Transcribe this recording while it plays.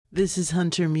This is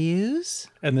Hunter Muse.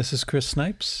 And this is Chris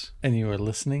Snipes, and you are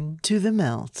listening to The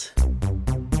Melt.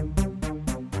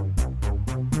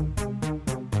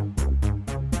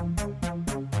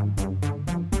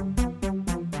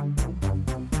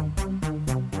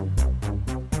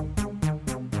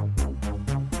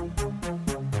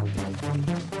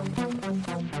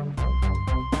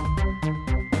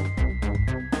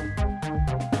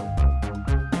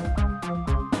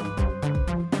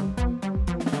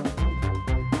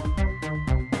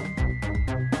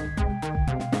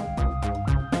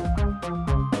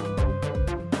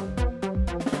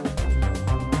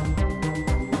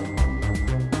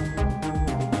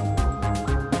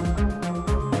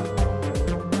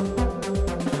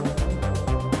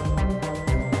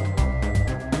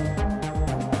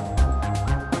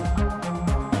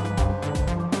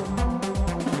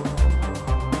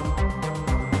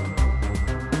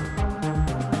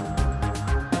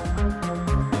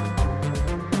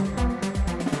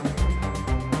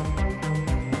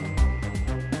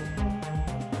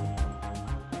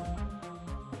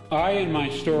 I, in my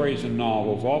stories and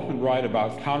novels, often write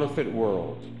about counterfeit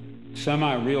worlds,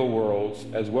 semi-real worlds,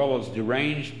 as well as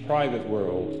deranged private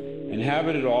worlds,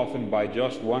 inhabited often by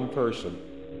just one person,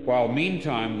 while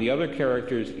meantime the other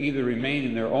characters either remain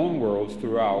in their own worlds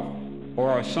throughout,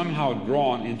 or are somehow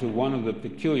drawn into one of the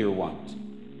peculiar ones.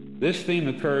 This theme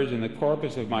occurs in the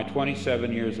corpus of my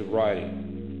 27 years of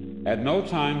writing. At no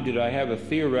time did I have a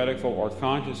theoretical or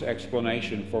conscious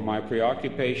explanation for my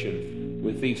preoccupation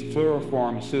with these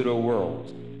pluriform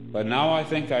pseudo-worlds, but now I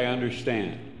think I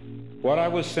understand. What I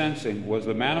was sensing was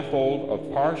the manifold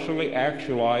of partially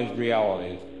actualized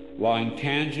realities lying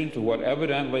tangent to what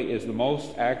evidently is the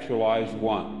most actualized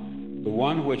one, the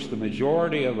one which the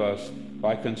majority of us,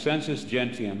 by consensus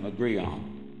gentium, agree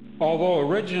on. Although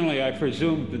originally I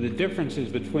presumed that the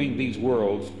differences between these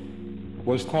worlds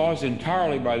was caused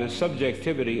entirely by the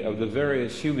subjectivity of the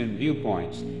various human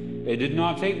viewpoints, it did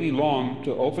not take me long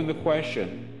to open the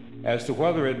question as to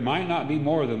whether it might not be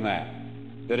more than that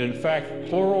in fact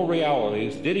plural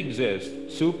realities did exist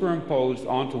superimposed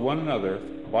onto one another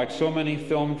like so many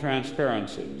film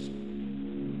transparencies.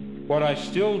 What I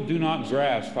still do not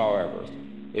grasp, however,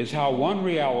 is how one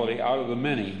reality out of the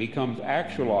many becomes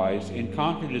actualized in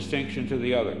contradistinction to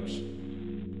the others.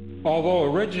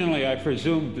 Although originally I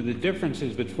presumed that the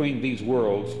differences between these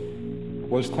worlds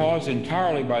was caused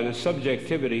entirely by the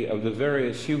subjectivity of the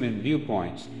various human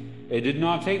viewpoints, it did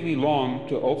not take me long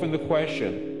to open the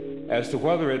question as to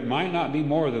whether it might not be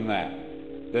more than that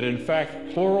in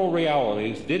fact plural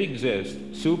realities did exist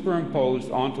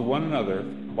superimposed onto one another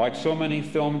like so many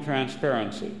film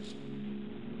transparencies.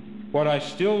 What I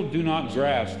still do not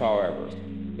grasp, however,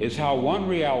 is how one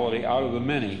reality out of the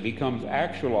many becomes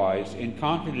actualized in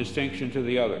contradistinction to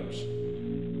the others.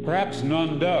 Perhaps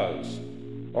none does.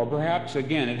 Or perhaps,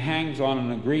 again, it hangs on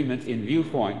an agreement in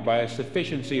viewpoint by a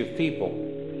sufficiency of people.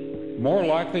 More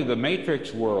likely the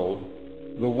matrix world,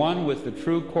 the one with the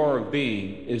true core of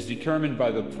being, is determined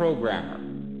by the programmer.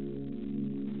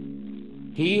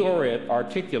 He or it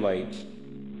articulates,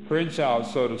 prints out,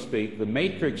 so to speak, the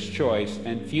matrix choice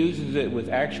and fuses it with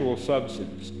actual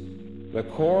substance, the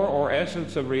core or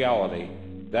essence of reality,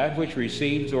 that which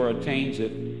receives or attains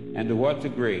it, and to what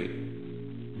degree.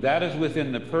 That is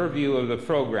within the purview of the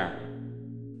programmer.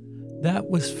 That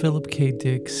was Philip K.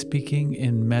 Dick speaking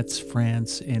in Metz,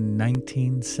 France in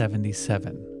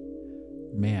 1977.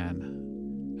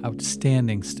 Man,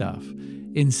 outstanding stuff.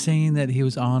 Insane that he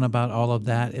was on about all of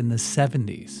that in the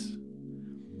 70s.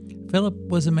 Philip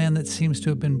was a man that seems to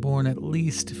have been born at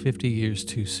least 50 years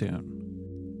too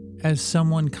soon. As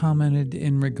someone commented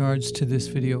in regards to this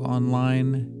video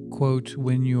online, quote,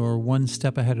 "When you're one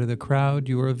step ahead of the crowd,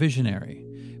 you are a visionary.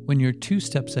 When you're two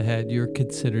steps ahead, you're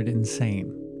considered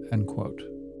insane," unquote.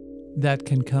 That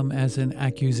can come as an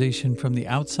accusation from the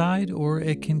outside, or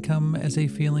it can come as a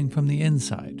feeling from the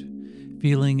inside.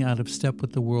 Feeling out of step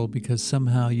with the world because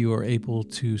somehow you are able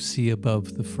to see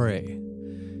above the fray.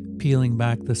 Peeling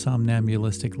back the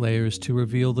somnambulistic layers to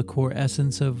reveal the core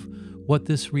essence of what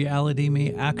this reality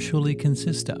may actually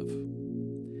consist of.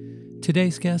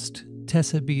 Today's guest,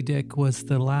 Tessa B. Dick, was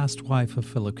the last wife of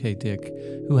Philip K. Dick,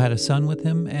 who had a son with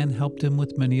him and helped him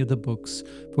with many of the books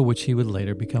for which he would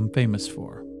later become famous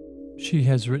for. She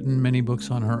has written many books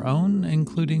on her own,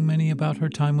 including many about her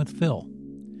time with Phil.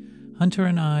 Hunter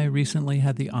and I recently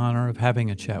had the honor of having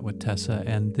a chat with Tessa,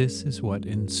 and this is what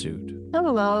ensued.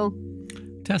 Hello.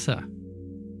 Tessa.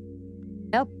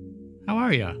 Yep. How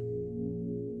are you?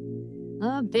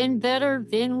 Been better,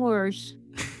 been worse.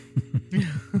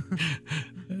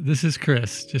 This is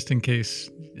Chris, just in case.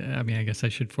 I guess I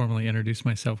should formally introduce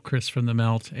myself. Chris from The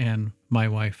Melt and my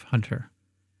wife, Hunter.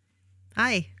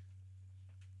 Hi.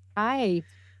 Hi.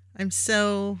 I'm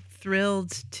so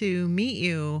thrilled to meet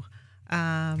you,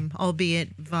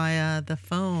 albeit via the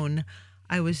phone.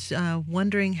 I was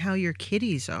wondering how your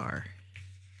kitties are.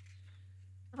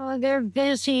 Oh, they're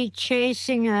busy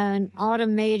chasing an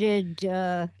automated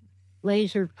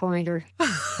laser pointer.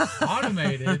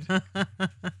 Automated?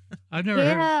 I've never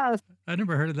heard Yeah, I've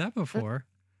never heard of that a before.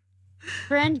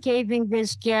 friend gave me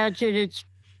this gadget. It's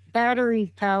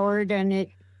battery powered, and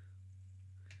it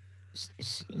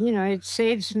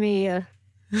saves me a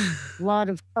lot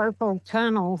of carpal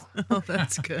tunnel. Oh,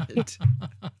 that's good.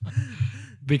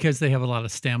 Because they have a lot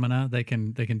of stamina, they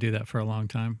can do that for a long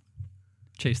time.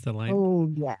 Chase the light.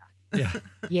 Oh, yeah. Yeah.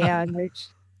 Yeah, and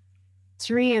there's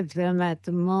 3 of them at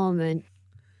the moment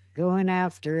going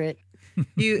after it.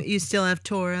 You still have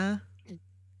Tora?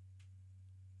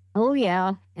 Oh,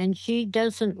 yeah, and she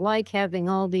doesn't like having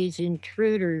all these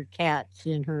intruder cats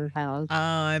in her house. Oh,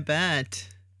 I bet.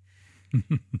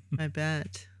 I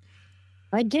bet.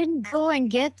 I didn't go and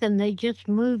get them, they just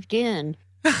moved in.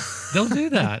 They'll do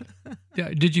that. Yeah,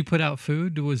 did you put out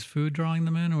food? Was food drawing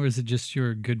them in, or is it just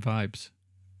your good vibes?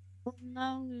 Oh,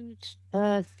 no,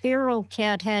 feral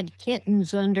cat had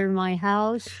kittens under my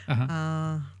house,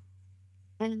 Uh-huh.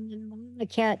 and then the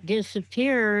cat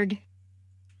disappeared.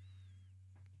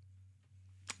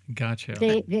 Gotcha.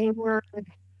 They were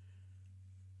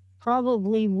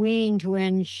probably weaned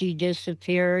when she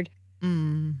disappeared.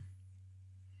 Mm,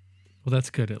 Well, that's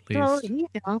good at So, least.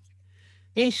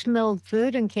 they smelled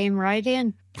food and came right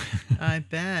in. I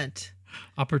bet.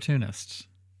 Opportunists.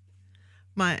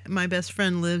 My best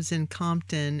friend lives in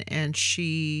Compton, and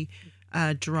she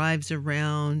drives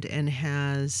around and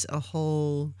has a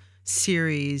whole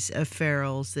series of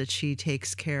ferals that she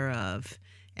takes care of,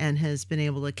 and has been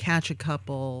able to catch a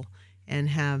couple and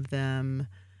have them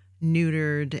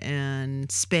neutered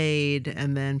and spayed,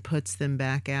 and then puts them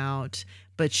back out.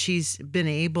 But she's been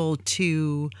able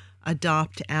to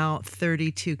adopt out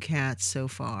 32 cats so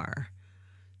far.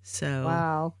 So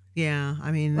Wow. yeah,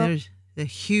 I mean, Well, there's a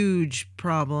huge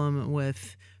problem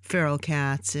with feral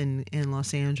cats in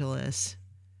Los Angeles.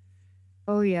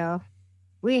 oh, yeah.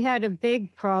 We had a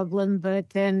big problem,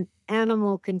 but then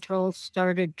animal control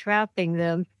started trapping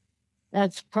them.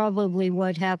 That's probably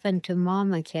what happened to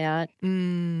Mama Cat.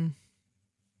 Mm.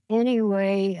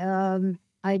 Anyway,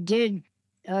 I did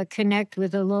connect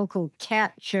with a local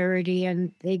cat charity,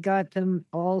 and they got them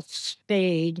all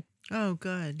spayed. Oh,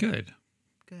 good. Good.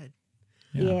 Good.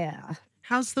 Yeah. Yeah,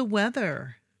 How's the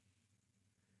weather?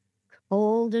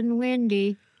 cold and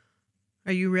windy.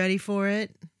 Are you ready for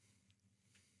it?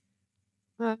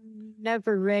 I'm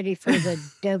never ready for the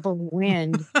devil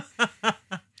wind.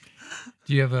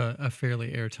 Do you have a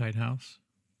fairly airtight house?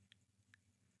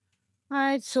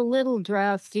 It's a little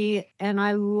drafty, and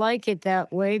I like it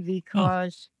that way Oh,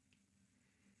 because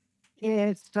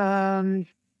if,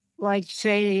 like,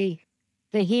 say,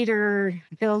 the heater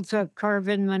builds up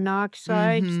carbon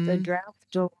monoxide, the Mm-hmm.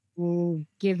 draft will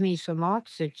give me some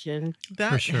oxygen. for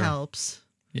That sure. helps.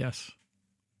 Yes.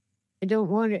 I don't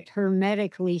want it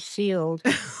hermetically sealed.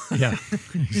 Yeah,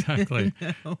 exactly.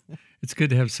 No. It's good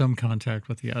to have some contact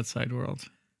with the outside world,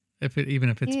 even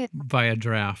if it's Yeah, via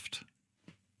draft.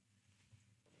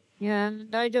 yeah,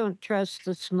 and I don't trust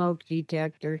the smoke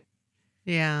detector.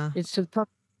 Yeah. It's supposed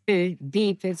to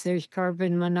beep if there's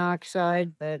carbon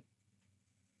monoxide, but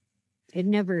it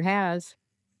never has.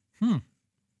 Hmm.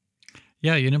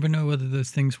 Yeah, you never know whether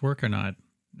those things work or not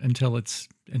until it's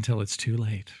too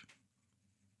late.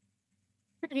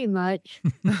 Pretty much.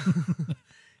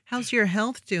 How's your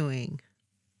health doing?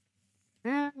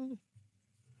 Um,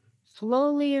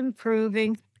 Slowly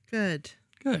improving. Good.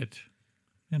 Good.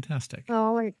 Fantastic.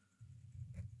 Well, it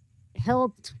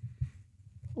helped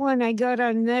when I got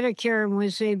on Medicare and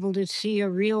was able to see a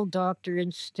real doctor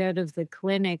instead of the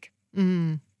clinic.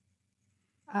 Mm.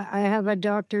 I have a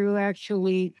doctor who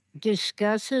actually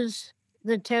discusses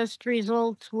the test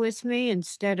results with me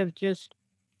instead of just,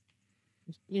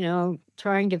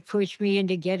 trying to push me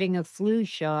into getting a flu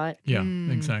shot. Yeah,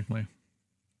 Mm. exactly.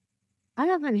 I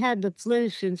haven't had the flu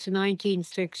since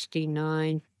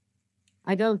 1969.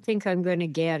 I don't think I'm going to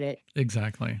get it.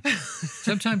 Exactly.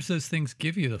 Sometimes those things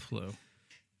give you the flu.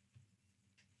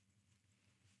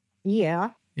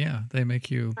 Yeah. Yeah, they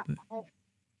make you.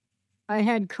 I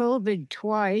had COVID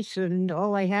twice, and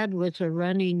all I had was a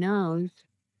runny nose.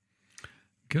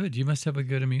 Good. You must have a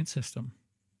good immune system.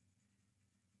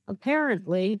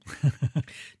 Apparently.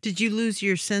 Did you lose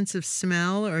your sense of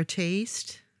smell or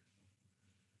taste?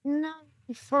 No,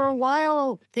 for a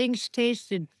while things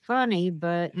tasted funny,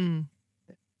 but Mm.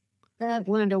 that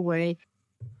went away.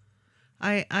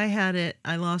 I had it.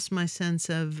 I lost my sense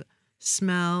of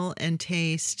smell, and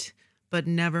taste, but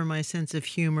never my sense of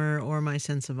humor or my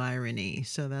sense of irony.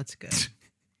 So that's good.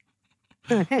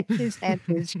 That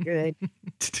is good.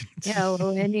 Yeah,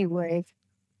 well, anyway.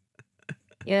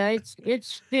 Yeah,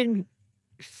 it's been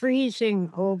freezing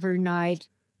overnight,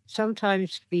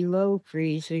 sometimes below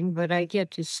freezing, but I get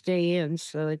to stay in,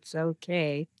 so it's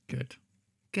okay. Good.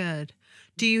 Good.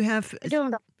 Do you have I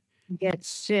don't get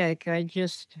sick. I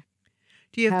just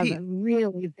do you have have a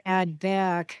really bad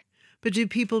back. but do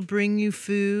people bring you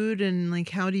food, and like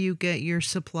how do you get your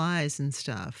supplies and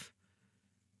stuff?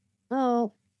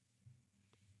 Oh,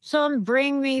 some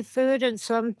bring me food and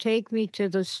some take me to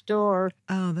the store.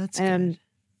 Oh, that's And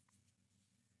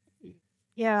good.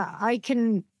 yeah, I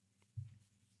can,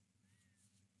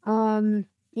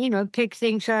 pick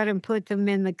things out and put them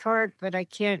in the cart, but I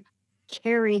can't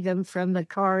carry them from the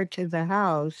car to the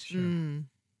house. Sure. Mm.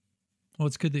 Well,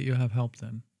 it's good that you have help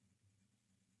then.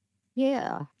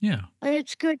 Yeah. Yeah.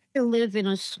 It's good to live in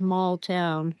a small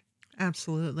town.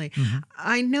 Absolutely. Mm-hmm.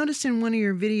 I noticed in one of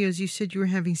your videos you said you were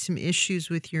having some issues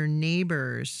with your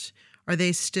neighbors. Are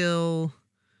they still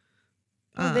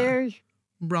They're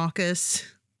raucous?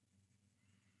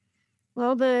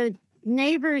 Well, the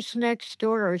neighbors next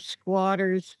door are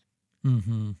squatters,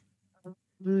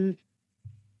 Mm-hmm.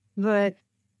 but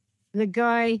the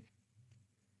guy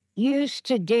used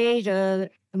to date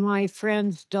my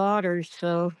friend's daughter,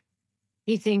 so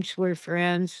he thinks we're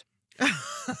friends.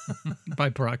 By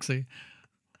proxy.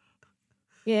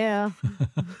 Yeah.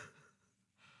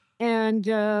 And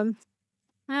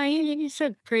he's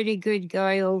a pretty good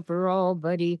guy overall,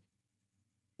 but he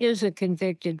is a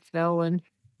convicted felon.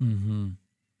 Mm-hmm.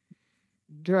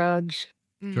 Drugs.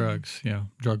 Drugs, yeah.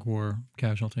 Drug war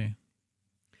casualty.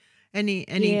 Any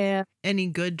Yeah. any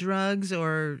good drugs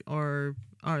or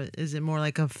is it more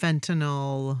like a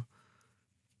fentanyl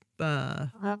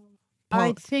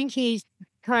I think he's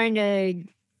kind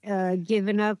of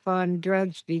given up on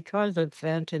drugs because of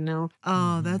fentanyl.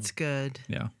 Oh, that's good.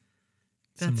 Yeah.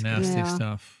 That's some nasty Yeah.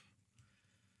 stuff.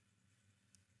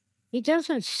 He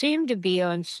doesn't seem to be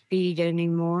on speed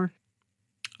anymore.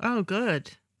 Oh,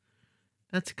 good.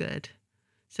 That's good.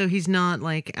 So he's not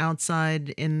like outside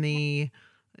in the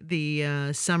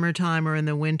summertime or in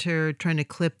the winter trying to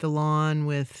clip the lawn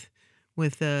with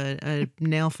a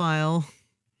nail file.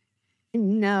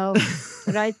 No,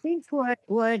 but I think what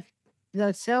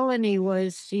the felony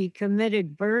was, he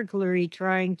committed burglary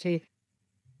trying to,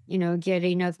 get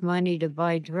enough money to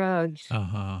buy drugs.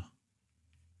 Uh-huh.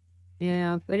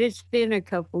 Yeah, but it's been a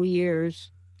couple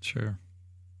years. Sure.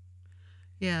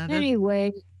 Yeah.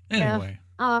 Anyway, Anyway.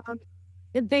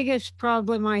 the biggest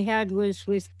problem I had was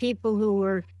with people who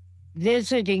were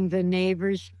visiting the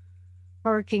neighbors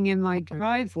parking in my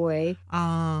driveway,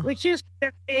 which is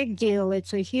a big deal.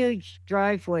 It's a huge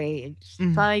driveway.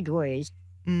 It's sideways.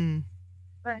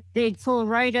 But they'd pull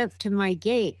right up to my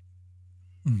gate.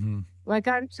 Mm-hmm. Like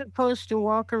I'm supposed to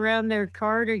walk around their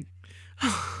car to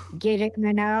get in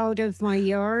and out of my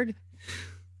yard.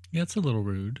 Yeah, it's a little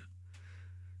rude.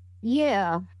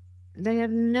 Yeah. They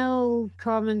have no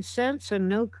common sense and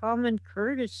no common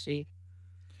courtesy.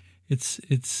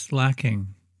 It's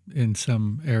lacking in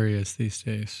some areas these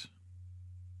days.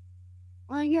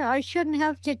 Well, yeah, I shouldn't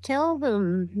have to tell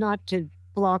them not to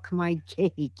block my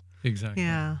gate. Exactly.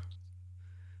 Yeah.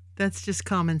 That's just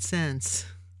common sense.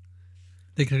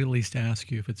 They could at least ask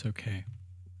you if it's okay.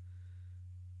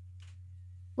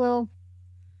 Well,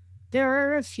 there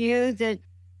are a few that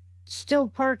still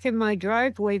park in my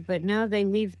driveway, but now they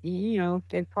leave,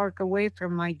 they park away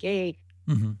from my gate.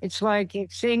 Mm-hmm. It's like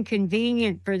it's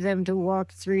inconvenient for them to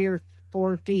walk 3 or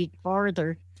 4 feet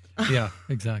farther. Yeah,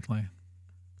 exactly.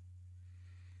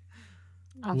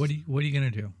 What are you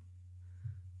going to do?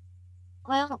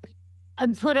 Well, I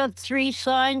put up 3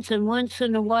 signs, and once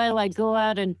in a while I go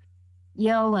out and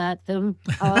yell at them.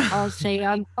 I'll say,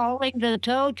 I'm calling the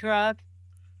tow truck.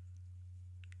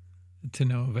 To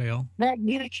no avail. That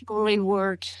usually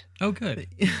works. Oh, good.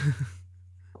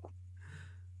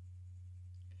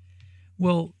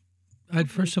 Well,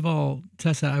 first of all,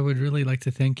 Tessa, I would really like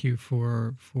to thank you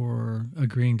for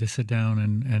agreeing to sit down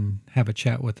and have a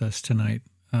chat with us tonight.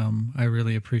 I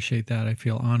really appreciate that. I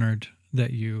feel honored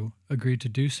that you agreed to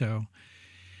do so.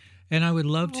 And I would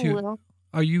love to. Well.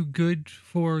 Are you good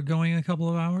for going a couple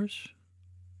of hours?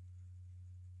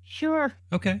 Sure.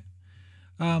 Okay.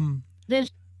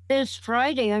 This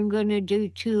Friday, I'm going to do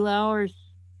 2 hours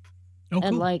Oh,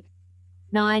 at cool. like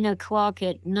 9 o'clock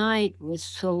at night with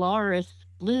Solaris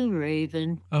Blue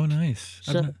Raven. Oh, nice.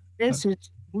 So this is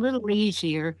a little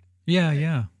easier.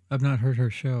 Yeah. I've not heard her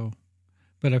show,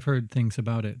 but I've heard things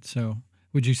about it. So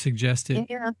would you suggest it?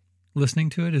 Yeah. Listening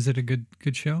to it, is it a good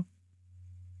show?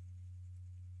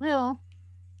 Well,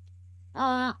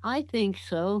 I think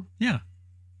so. Yeah.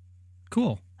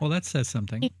 Cool. Well, that says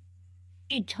something.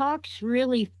 He talks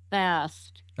really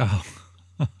fast. Oh.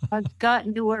 I've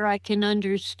gotten to where I can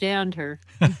understand her.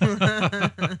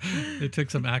 It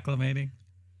took some acclimating.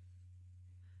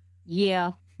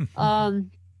 Yeah.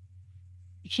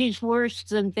 She's worse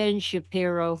than Ben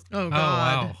Shapiro. Oh Oh God.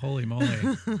 wow! Holy moly!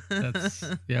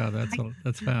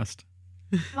 That's fast.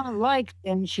 I don't like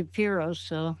Ben Shapiro,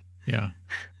 so Yeah.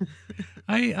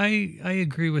 I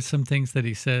agree with some things that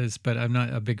he says, but I'm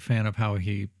not a big fan of how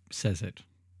he says it.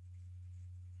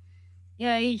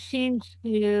 yeah, he seems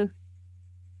to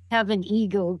have an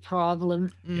ego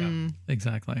problem. Yeah.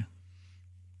 Exactly.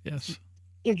 Yes.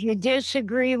 If you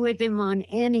disagree with him on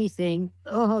anything,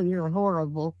 oh, you're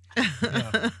horrible.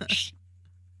 Yeah.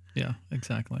 Yeah,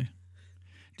 exactly.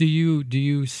 Do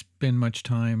you spend much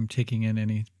time taking in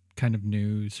any kind of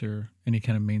news or any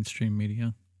kind of mainstream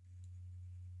media?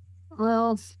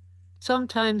 Well,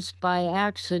 sometimes by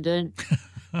accident,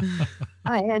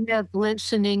 I end up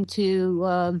listening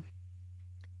to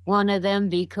one of them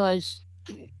because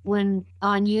when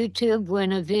on YouTube,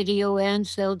 when a video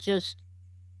ends, they'll just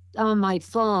on my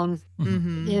phone,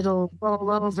 it'll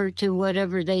roll over to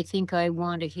whatever they think I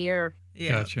want to hear.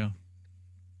 Yeah. Gotcha.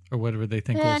 Or whatever they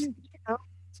think And was. you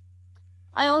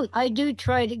know, I do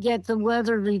try to get the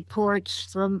weather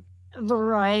reports from a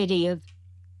variety of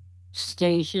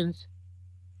stations.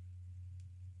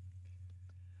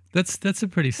 That's a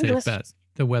pretty safe bet.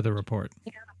 The weather report.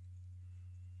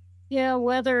 Yeah,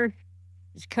 weather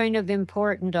is kind of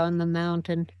important on the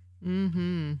mountain.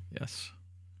 Mm-hmm. Yes.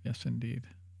 Yes, indeed.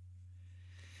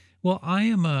 Well, I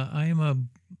am a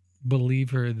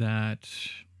believer that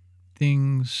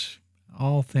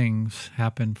all things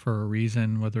happen for a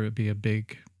reason, whether it be a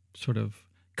big sort of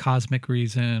cosmic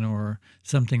reason or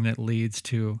something that leads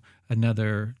to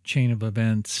another chain of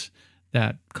events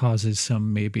that causes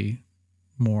some maybe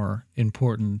more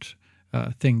important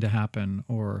thing to happen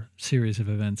or series of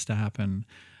events to happen.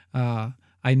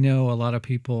 I know a lot of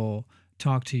people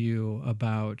talk to you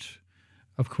about,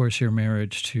 of course, your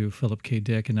marriage to Philip K.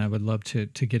 Dick, and I would love to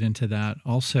get into that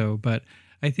also. But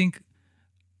I think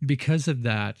because of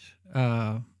that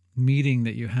meeting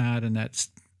that you had, and that's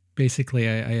basically,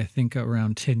 I think,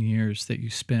 around 10 years that you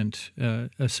spent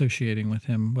associating with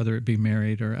him, whether it be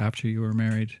married or after you were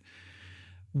married.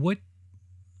 What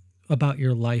about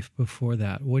your life before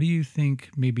that? What do you think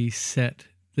maybe set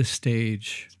the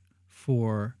stage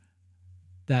for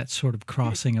that sort of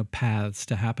crossing of paths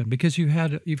to happen? Because you've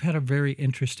had a very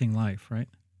interesting life, right?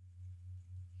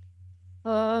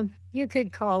 You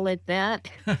could call it that.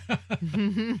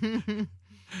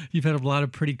 You've had a lot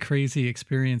of pretty crazy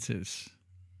experiences.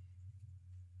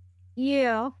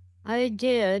 Yeah, I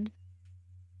did.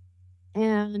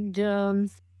 And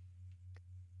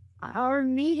our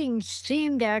meeting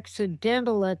seemed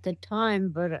accidental at the time,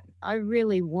 but I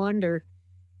really wonder.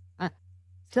 I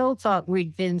still thought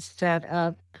we'd been set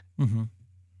up. Mm-hmm.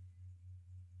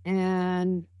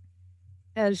 And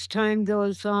as time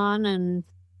goes on and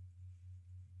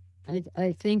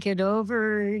I think it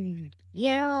over,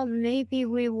 yeah, maybe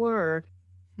we were.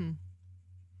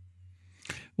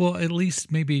 Well, at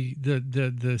least maybe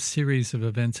the series of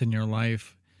events in your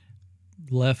life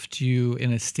left you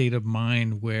in a state of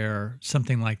mind where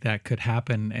something like that could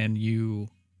happen and you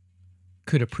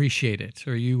could appreciate it,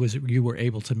 or you were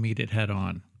able to meet it head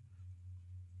on.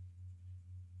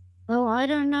 Oh, I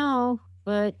don't know,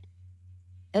 but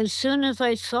as soon as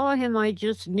I saw him, I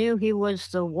just knew he was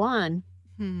the one.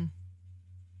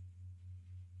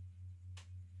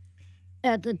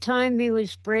 At the time he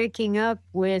was breaking up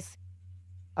with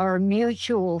our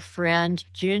mutual friend,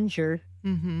 Ginger.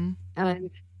 And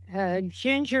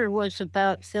Ginger was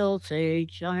about Phil's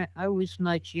age. I was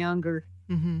much younger.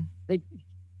 But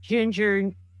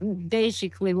Ginger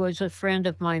basically was a friend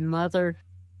of my mother.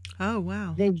 Oh,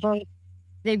 wow.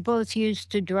 They both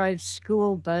used to drive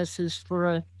school buses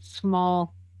for a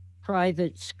small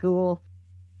private school.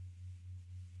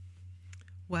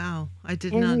 Wow. I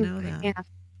did not know that. Yeah.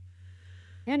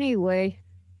 Anyway,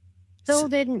 Phil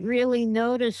didn't really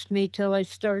notice me till I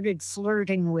started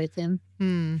flirting with him.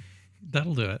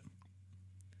 That'll do it.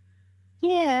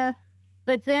 Yeah,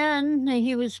 but then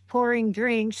he was pouring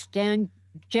drinks,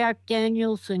 Jack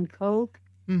Daniels and Coke.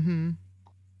 And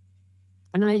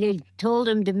I told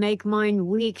him to make mine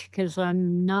weak because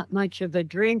I'm not much of a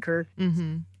drinker.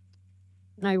 And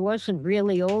I wasn't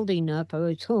really old enough. I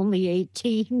was only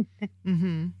 18.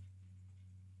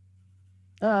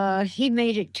 He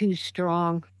made it too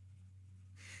strong.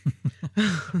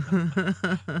 Then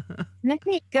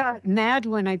he got mad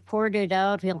when I poured it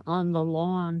out on the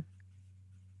lawn.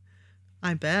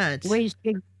 I bet.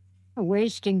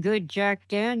 Wasting good Jack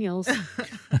Daniels.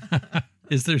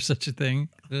 Is there such a thing?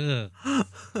 Ugh.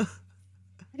 I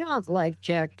don't like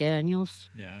Jack Daniels.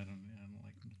 Yeah, I don't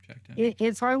like Jack Daniels.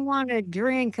 If I want a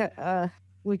drink,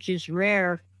 which is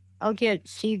rare, I'll get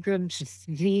Seagram's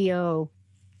VO.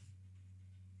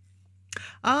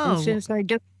 And Oh, since I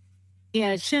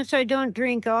don't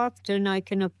drink often, I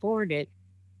can afford it.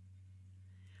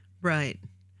 right.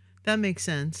 That makes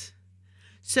sense.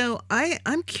 So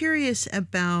I'm curious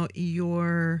about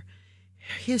your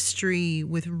history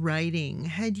with writing.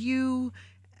 Had you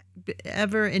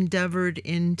ever endeavored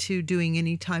into doing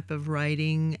any type of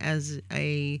writing as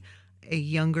a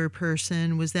younger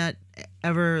person? Was that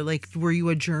ever like, were you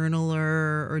a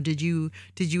journaler, or did you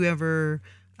ever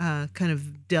kind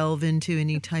of delve into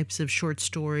any types of short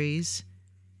stories?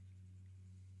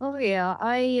 Oh yeah,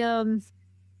 I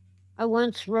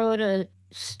once wrote a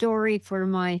story for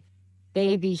my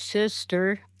baby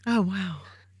sister Oh wow.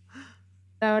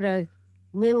 about a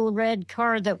little red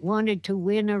car that wanted to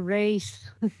win a race.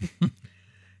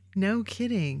 No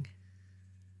kidding.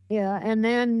 Yeah, and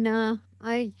then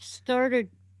I started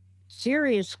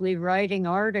seriously writing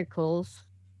articles.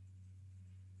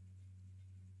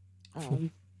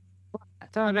 Um, I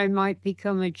thought I might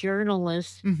become a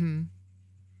journalist, Mhm.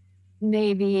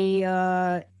 maybe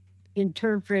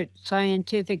interpret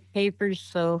scientific papers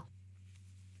so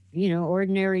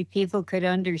ordinary people could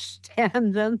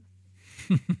understand them.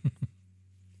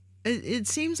 It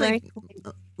seems like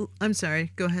Frankly, I'm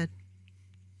sorry, go ahead.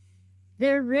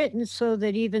 they're written so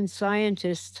that even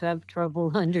scientists have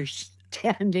trouble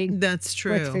understanding That's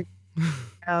what true. they're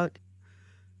about.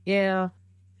 Yeah.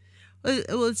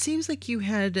 Well, it seems like you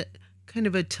had kind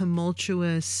of a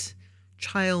tumultuous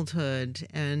childhood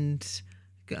and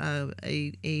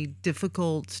a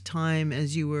difficult time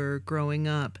as you were growing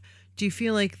up. Do you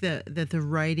feel like that the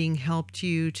writing helped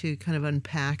you to kind of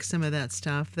unpack some of that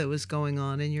stuff that was going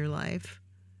on in your life?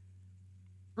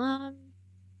 Um,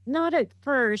 Not at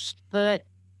first, but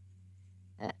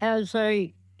as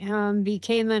I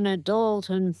became an adult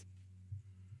and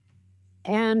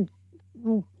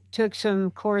took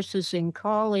some courses in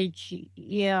college,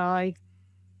 yeah, I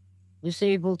was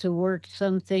able to work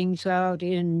some things out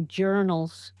in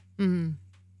journals Mm.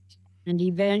 and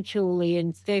eventually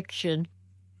in fiction.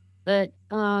 But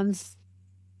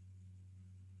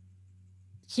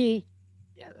see,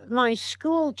 my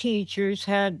school teachers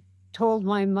had told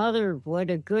my mother what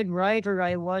a good writer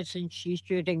I was and she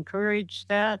should encourage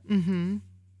that. Mhm.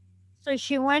 So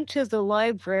she went to the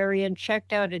library and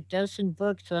checked out a dozen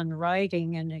books on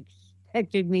writing and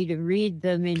expected me to read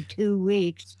them in 2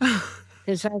 weeks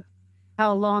because that's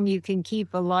how long you can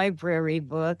keep a library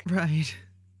book. Right.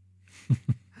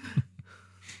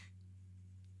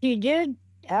 She did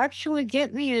actually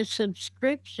get me a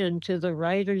subscription to the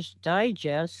Writer's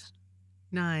Digest.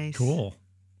 Nice. Cool.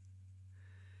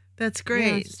 That's Yeah,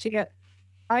 great. see,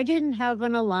 I didn't have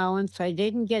an allowance. I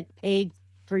didn't get paid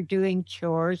for doing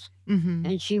chores, Mhm.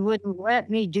 and she wouldn't let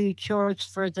me do chores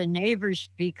for the neighbors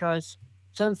because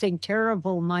something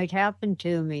terrible might happen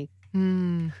to me.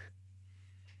 Mm.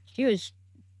 She was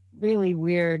really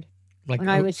weird. Like, When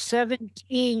I oh, was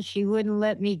 17, she wouldn't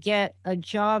let me get a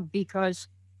job because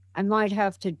I might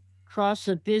have to cross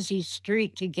a busy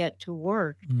street to get to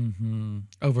work.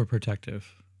 overprotective.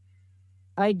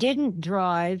 I didn't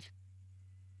drive.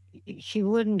 She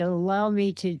wouldn't allow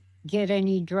me to get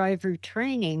any driver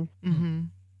training. Mhm.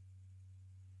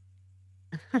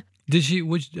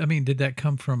 Did that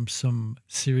come from some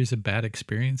series of bad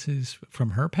experiences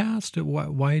from her past?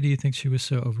 Why do you think she was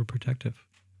so overprotective?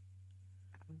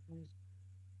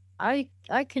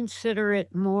 I consider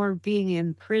it more being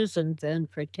imprisoned than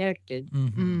protected,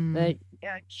 Mm-hmm. Mm.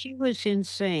 but she was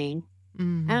insane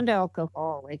Mm. and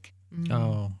alcoholic. Mm.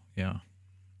 Oh, yeah.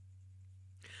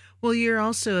 Well, you're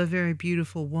also a very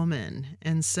beautiful woman.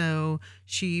 And so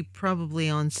she probably,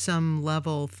 on some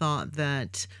level, thought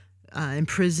that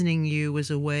imprisoning you was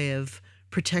a way of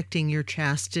protecting your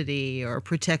chastity or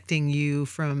protecting you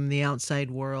from the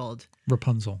outside world.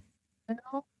 Rapunzel.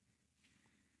 Well,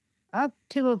 up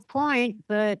to a point,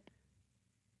 but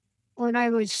when I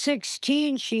was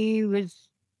 16, she was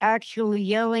actually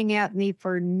yelling at me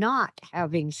for not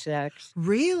having sex.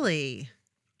 Really?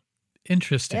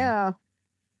 Interesting. Yeah.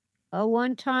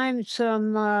 One time,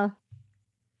 some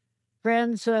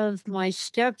friends of my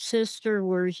stepsister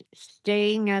were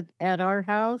staying at our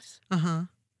house. Uh huh.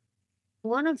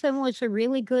 One of them was a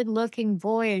really good looking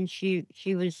boy, and she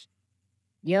was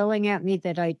yelling at me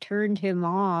that I turned him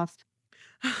off.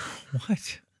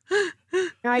 What?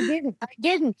 I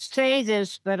didn't say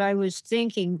this, but I was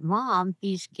thinking, Mom,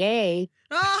 he's gay.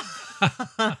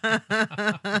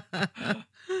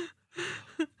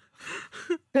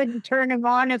 Couldn't turn him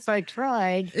on if I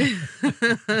tried.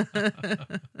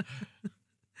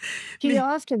 She Me-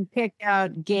 often picked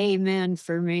out gay men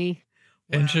for me.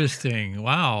 Wow. Interesting.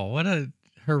 Wow. What a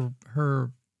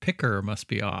her picker must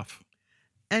be off.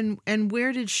 And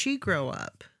where did she grow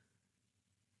up?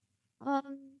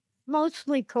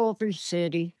 Mostly Culver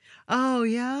City. Oh,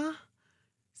 yeah.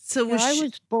 So Yeah, was I she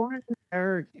was born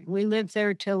there. We lived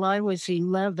there till I was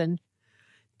 11.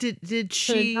 did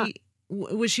So not, she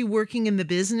was she working in the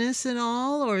business at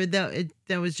all, or that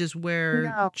was just where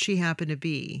no, she happened to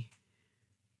be?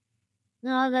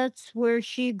 no, that's where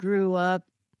she grew up.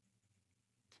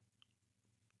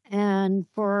 And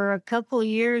for a couple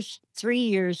years, 3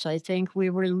 years, I think, we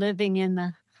were living in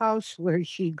the house where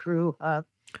she grew up.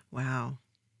 Wow.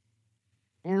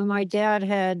 And my dad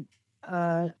had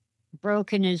uh,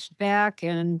 broken his back.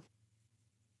 And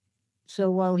so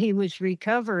while he was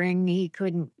recovering, he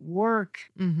couldn't work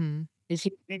Mm-hmm. as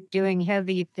he'd been doing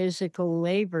heavy physical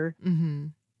labor. Mm-hmm.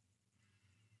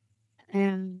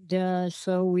 And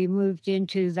so we moved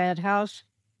into that house,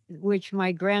 which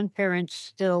my grandparents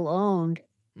still owned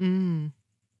Mm.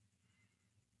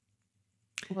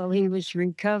 while he was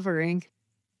recovering.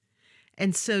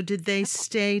 And so did they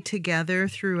stay together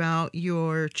throughout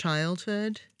your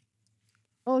childhood?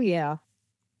 Oh, yeah.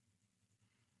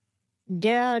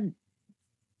 Dad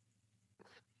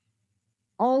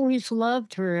always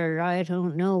loved her. I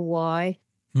don't know why,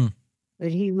 Hmm.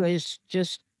 but he was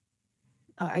just,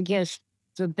 I guess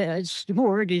the best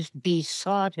word is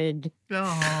besotted.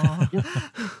 Oh.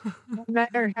 No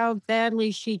matter how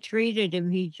badly she treated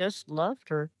him, he just loved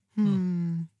her.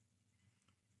 Hmm.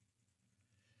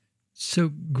 So,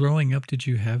 growing up, did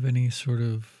you have any sort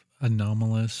of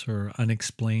anomalous or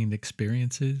unexplained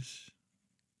experiences?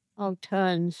 Oh,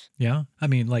 tons. Yeah. I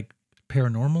mean, like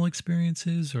paranormal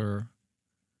experiences or.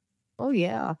 Oh,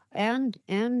 yeah. And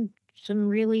some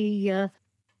really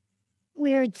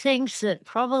weird things that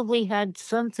probably had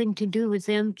something to do with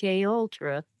MK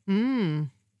Ultra. Mm.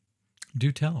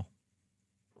 Do tell.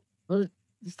 Well,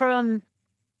 from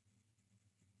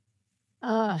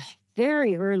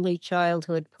very early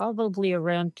childhood, probably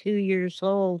around 2 years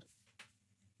old,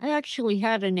 I actually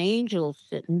had an angel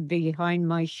sitting behind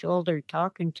my shoulder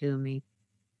talking to me.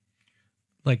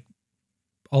 Like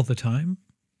all the time?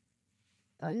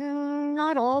 No,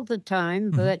 not all the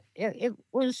time, Mhm. but it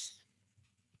was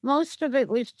most of it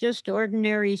was just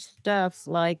ordinary stuff.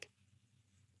 Like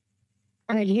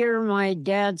I'd hear my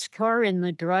dad's car in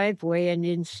the driveway, and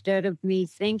instead of me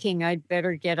thinking I'd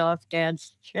better get off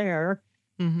dad's chair,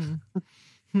 Mm-hmm.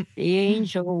 the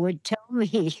angel would tell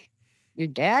me, "Your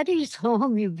daddy's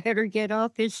home, you better get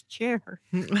off his chair."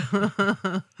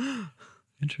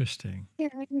 Interesting. Yeah,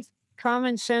 it's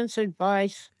common sense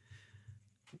advice.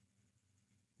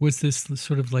 Was this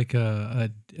sort of like a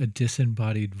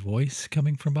disembodied voice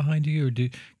coming from behind you, or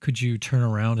could you turn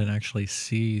around and actually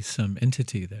see some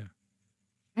entity there?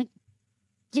 I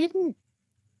didn't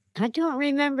I don't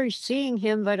remember seeing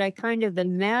him, but I kind of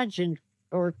imagined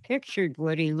or pictured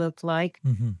what he looked like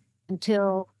Hmm.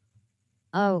 until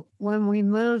when we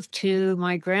moved to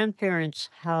my grandparents'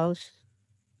 house.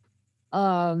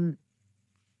 Um,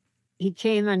 he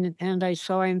came and I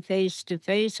saw him face to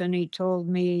face, and he told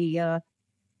me,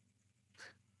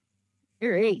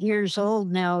 "You're 8 years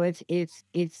old now. If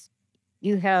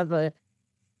you have an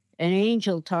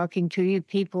angel talking to you,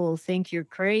 people will think you're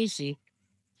crazy.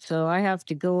 So I have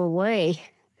to go away."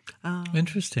 Oh.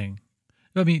 Interesting.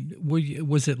 I mean,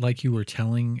 was it like you were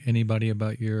telling anybody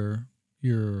about your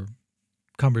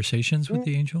conversations with Mm,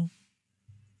 the angel?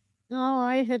 No,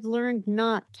 I had learned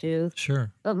not to.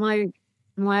 Sure. But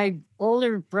my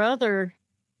older brother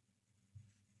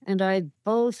and I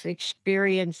both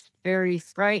experienced very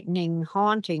frightening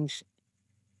hauntings.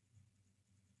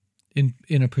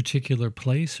 In a particular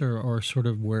place or sort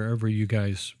of wherever you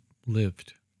guys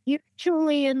lived?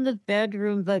 Usually in the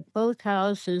bedroom, but both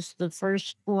houses, the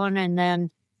first one and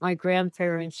then my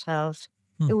grandparents' house.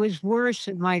 Hmm. It was worse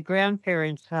at my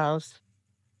grandparents' house.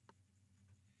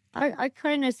 I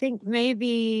kind of think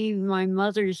maybe my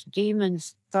mother's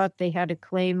demons thought they had a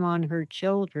claim on her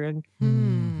children.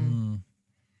 Hmm. Mhm.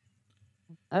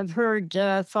 I've heard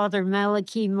Father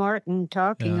Malachi Martin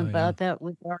talking Yeah, yeah. about that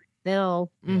with Art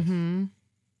Bell. Yes. Mm-hmm.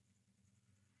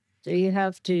 So you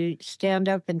have to stand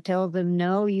up and tell them,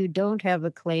 no, you don't have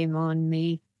a claim on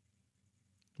me.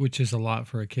 Which is a lot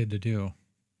for a kid to do.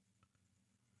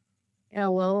 Yeah,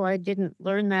 well, I didn't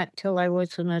learn that till I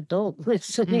was an adult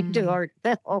listening to Mm. Art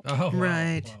Bell. Oh, wow.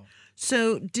 Right. Wow.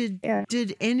 So Yeah.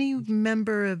 did any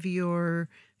member of your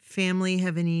family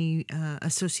have any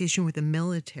association with the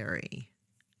military?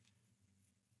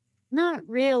 Not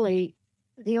really.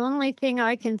 The only thing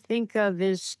I can think of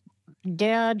is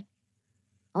Dad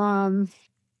um,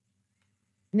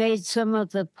 made some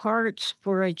of the parts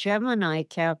for a Gemini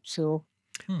capsule.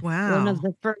 One of Wow.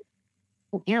 the first,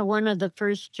 one of the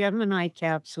first Gemini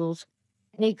capsules,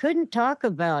 and he couldn't talk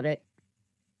about it.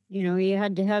 He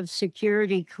had to have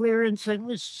security clearance and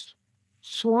was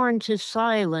sworn to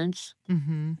silence.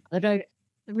 Mm-hmm. But I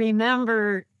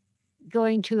remember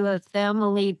going to a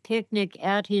family picnic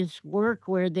at his work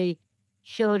where they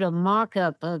showed a mock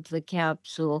up of the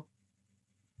capsule,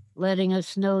 letting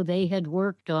us know they had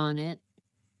worked on it.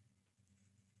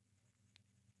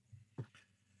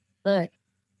 But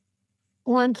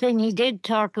one thing he did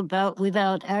talk about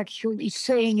without actually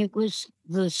saying it was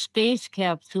the space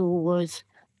capsule was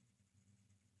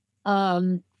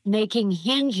making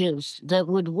hinges that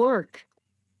would work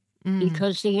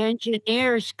because the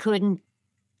engineers couldn't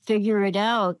figure it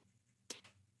out.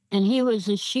 And he was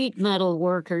a sheet metal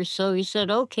worker, so he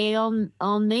said, "Okay,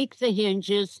 I'll make the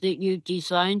hinges that you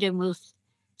designed, and we'll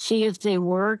see if they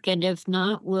work, and if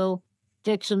not, we'll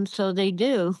fix them so they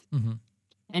do." Mm-hmm.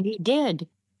 And he did.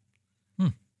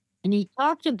 And he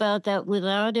talked about that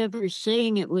without ever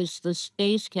saying it was the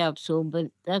space capsule, but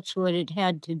that's what it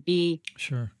had to be.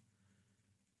 Sure.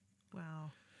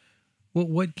 Wow. Well,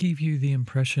 what gave you the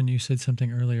impression, you said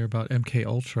something earlier about MK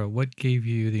Ultra, what gave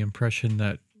you the impression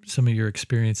that some of your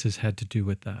experiences had to do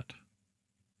with that?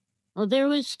 Well, there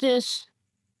was this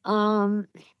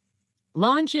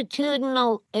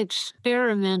longitudinal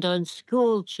experiment on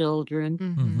school children.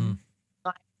 Mm-hmm.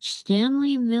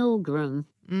 Stanley Milgram.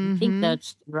 I think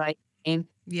that's the right name.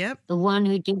 Yep. The one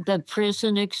who did the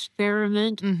prison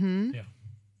experiment. Mm-hmm. Yeah.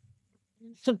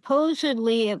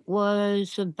 Supposedly it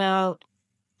was about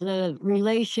the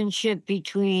relationship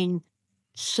between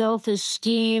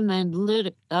self-esteem and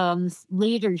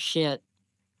leadership.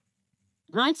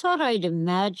 And I thought I'd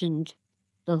imagined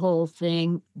the whole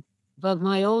thing, but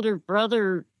my older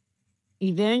brother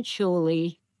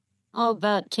eventually,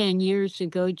 about 10 years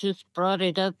ago, just brought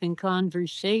it up in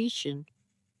conversation.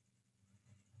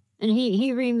 And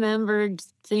he remembered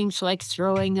things like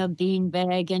throwing a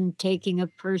beanbag and taking a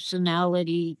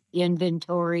personality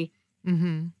inventory.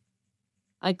 Mm-hmm.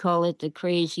 I call it the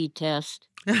crazy test.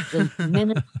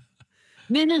 The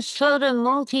Minnesota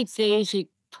Multiphasic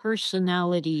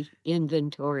Personality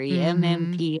Inventory,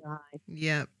 MMPI.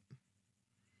 Yep.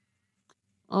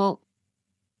 Oh,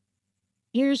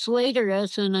 years later,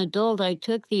 as an adult, I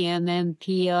took the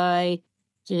MMPI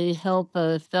to help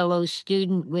a fellow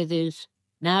student with his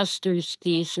master's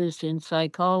thesis in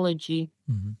psychology.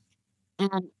 Mm-hmm.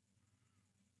 And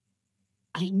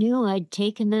I knew I'd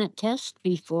taken that test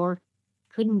before.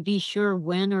 Couldn't be sure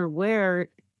when or where,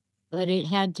 but it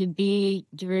had to be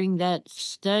during that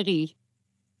study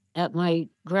at my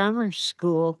grammar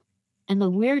school. And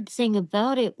the weird thing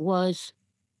about it was,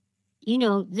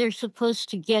 they're supposed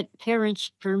to get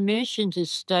parents' permission to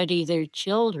study their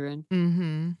children.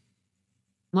 Mm-hmm.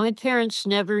 My parents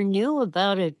never knew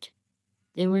about it.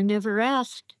 They were never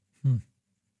asked.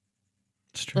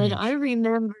 Strange. But I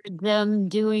remembered them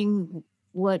doing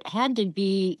what had to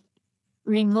be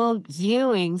remote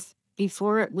viewing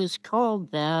before it was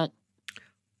called that.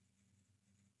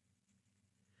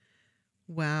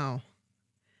 Wow.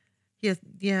 Yeah.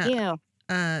 Yeah.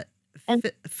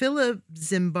 Philip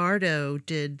Zimbardo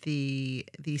did the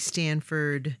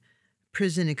Stanford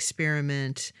prison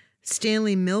experiment.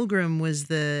 Stanley Milgram was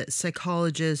the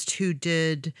psychologist who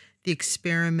did the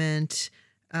experiment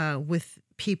with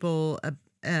people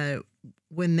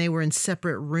when they were in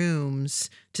separate rooms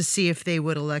to see if they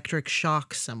would electric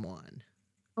shock someone.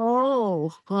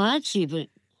 Oh, well, that's even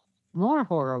more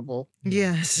horrible.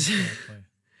 Yes. Exactly.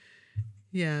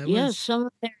 Yeah. Yes, some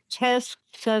of their test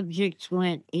subjects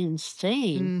went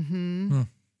insane Mm-hmm.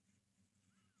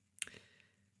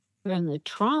 from the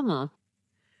trauma.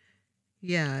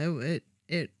 Yeah,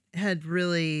 it had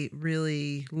really,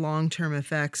 really long-term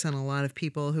effects on a lot of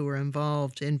people who were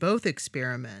involved in both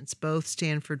experiments, both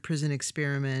Stanford prison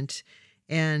experiment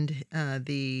and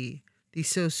the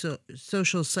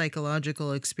social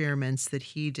psychological experiments that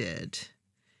he did.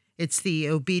 It's the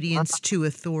obedience to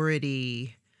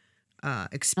authority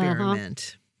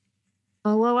experiment.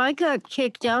 Oh, well, I got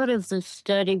kicked out of the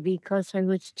study because I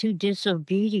was too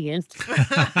disobedient.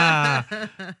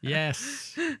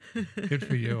 Yes. Good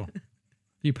for you.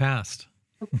 You passed.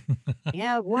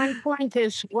 Yeah, at one point,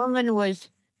 this woman was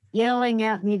yelling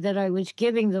at me that I was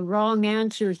giving the wrong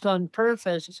answers on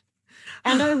purpose.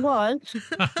 And I was.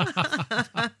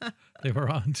 They were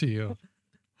on to you.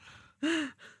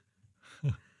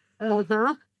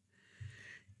 Uh-huh.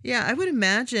 Yeah, I would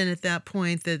imagine at that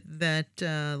point that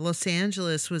Los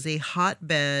Angeles was a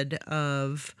hotbed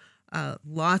of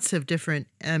lots of different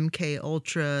MK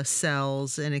Ultra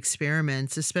cells and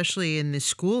experiments, especially in the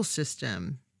school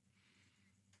system.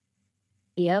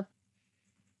 Yep.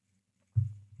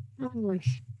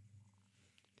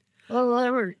 Oh,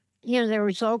 well, there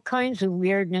was all kinds of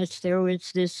weirdness. There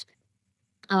was this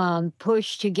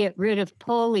push to get rid of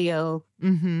polio,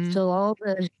 Mm-hmm. so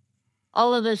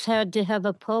all of us had to have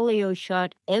a polio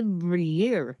shot every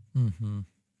year. Mm-hmm.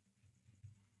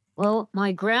 Well,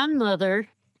 my grandmother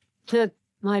took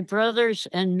my brothers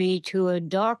and me to a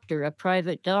doctor, a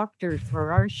private doctor,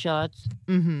 for our shots,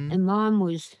 Mm-hmm. and Mom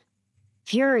was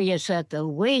furious at the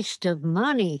waste of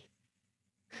money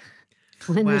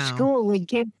when Wow. the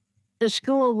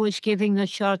school was giving the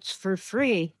shots for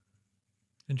free.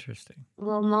 Interesting.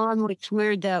 Well, Mom was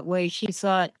weird that way. She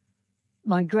thought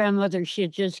my grandmother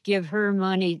should just give her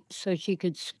money so she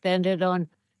could spend it on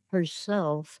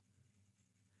herself.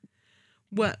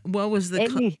 What was the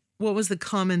Any what was the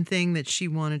common thing that she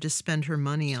wanted to spend her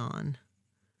money on?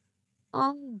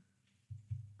 um,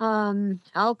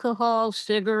 alcohol,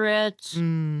 cigarettes,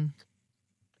 Mm.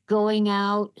 going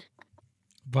out.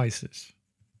 Vices.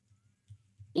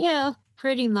 Yeah,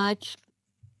 pretty much.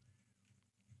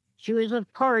 She was a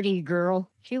party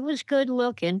girl. She was good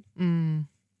looking. Mm.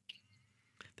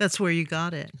 That's where you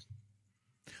got it.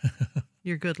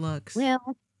 Your good looks.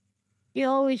 Well, she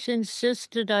always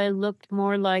insisted I looked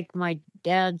more like my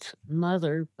dad's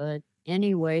mother, but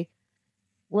anyway.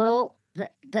 Well,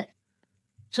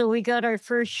 so we got our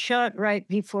first shot right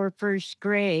before first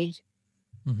grade.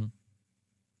 Mm-hmm.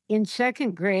 In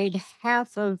second grade,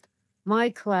 half of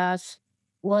my class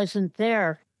wasn't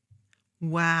there.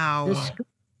 Wow.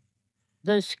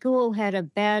 The school had a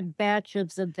bad batch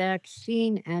of the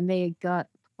vaccine and they got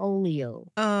polio.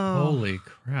 Oh, Holy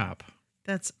crap.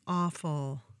 that's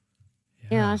awful.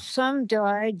 Yeah, some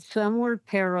died, some were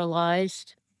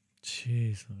paralyzed.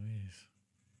 Jeez Louise.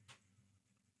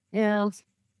 Yeah.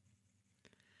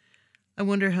 I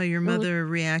wonder how your mother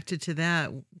reacted to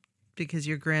that because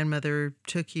your grandmother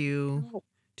took you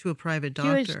to a private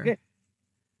doctor.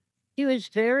 She was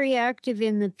very active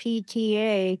in the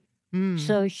PTA,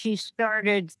 so she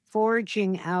started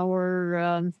forging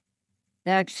our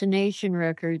vaccination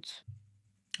records.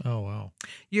 Oh, wow.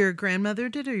 Your grandmother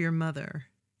did or your mother?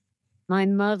 My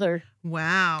mother.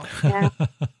 Wow. Yeah.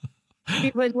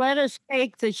 She would let us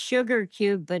take the sugar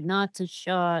cube, but not the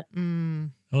shot.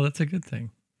 Oh, that's a good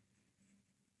thing.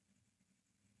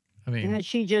 I mean, Yeah,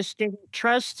 she just didn't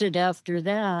trust it after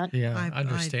that. yeah,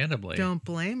 understandably. I don't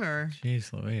blame her.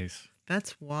 Jeez Louise.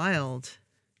 That's wild.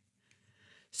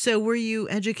 So were you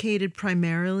educated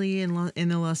primarily in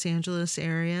the Los Angeles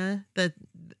area?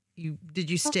 Did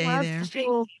you stay there?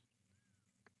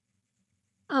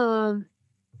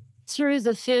 Through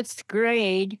the 5th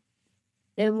grade,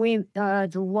 then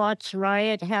the Watts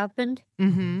riot happened.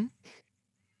 Mm-hmm.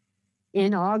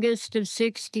 In August of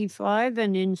 65,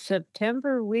 and in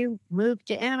September, we moved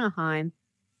to Anaheim.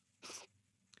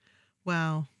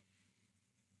 Wow.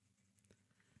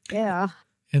 Yeah.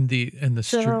 And the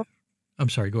I'm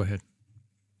sorry, go ahead.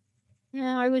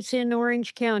 Yeah, I was in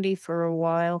Orange County for a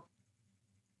while.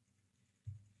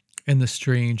 And the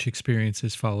strange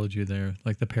experiences followed you there,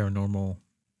 like the paranormal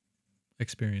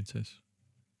experiences.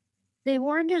 They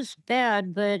weren't as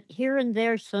bad, but here and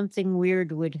there something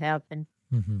weird would happen.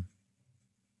 Mm-hmm.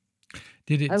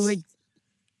 Did it?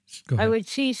 I would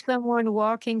see someone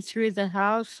walking through the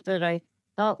house that I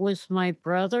thought was my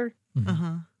brother. Mm-hmm.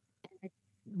 Uh-huh. It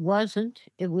wasn't.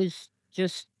 It was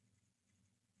just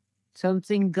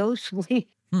something ghostly.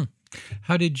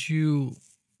 How did you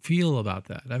feel about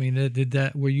that? I mean,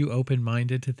 were you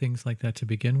open-minded to things like that to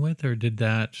begin with, or did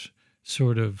that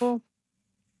sort of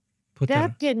put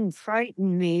that didn't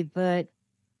frighten me, but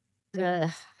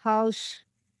the house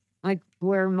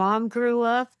where Mom grew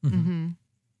up, Mm-hmm.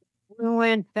 we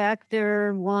went back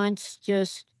there once,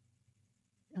 just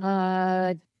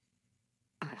my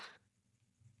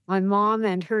mom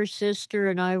and her sister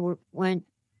and I went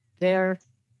there,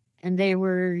 and they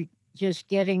were just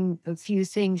getting a few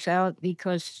things out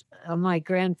because my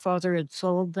grandfather had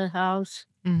sold the house.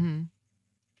 Mm-hmm.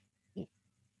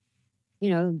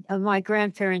 My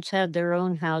grandparents had their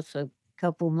own house a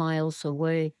couple miles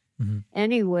away. Mm-hmm.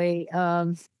 Anyway,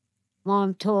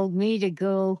 Mom told me to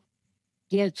go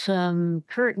get some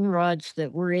curtain rods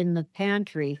that were in the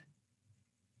pantry.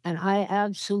 And I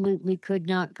absolutely could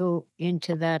not go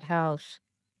into that house.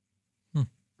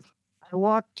 I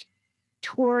walked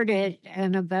toward it,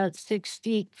 and about 6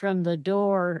 feet from the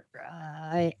door,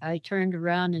 I turned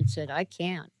around and said, I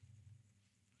can't.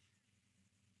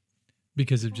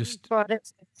 Because of just... But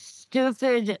it's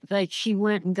stupid that she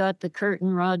went and got the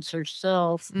curtain rods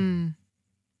herself. Mm.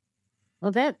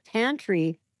 Well, that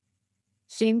pantry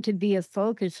seemed to be a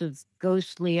focus of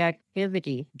ghostly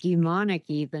activity, demonic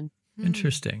even.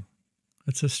 Interesting.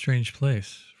 That's a strange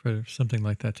place for something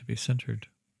like that to be centered.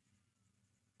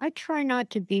 I try not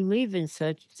to believe in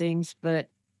such things, but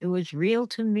it was real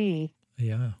to me.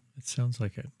 Yeah, it sounds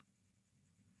like it.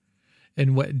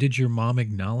 And what did your mom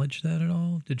acknowledge that at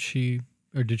all? Did she,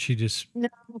 or did she just... No,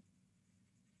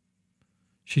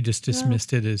 She just no,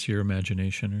 dismissed it as your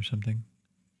imagination or something?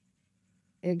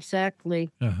 exactly.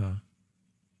 Uh-huh.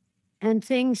 And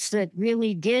things that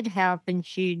really did happen,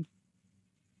 she'd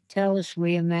tell us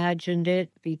we imagined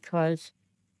it because,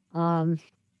 well,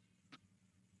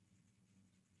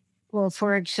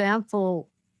 for example,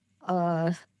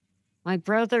 my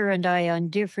brother and I on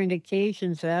different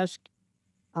occasions asked,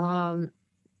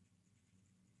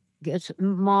 guess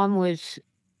mom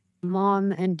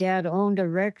and dad owned a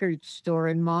record store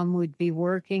and mom would be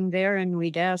working there and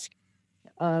we'd ask,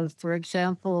 for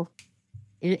example,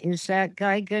 is that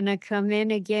guy gonna come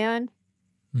in again?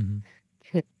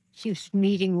 Mm-hmm. She was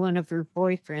meeting one of her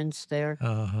boyfriends there.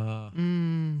 Uh-huh.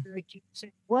 She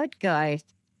said, what guy?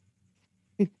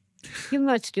 You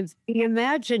must have been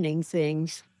imagining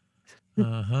things.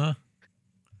 Uh-huh.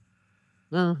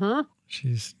 Uh-huh.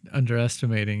 She's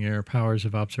underestimating your powers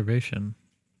of observation.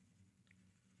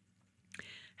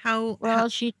 Well,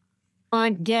 she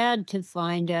want dad to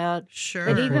find out. Sure.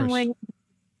 But Of course.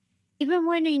 even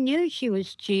when he knew she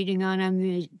was cheating on him,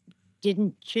 it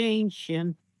didn't change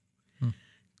him.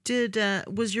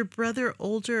 Was your brother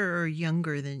older or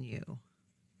younger than you?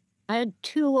 I had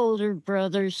 2 older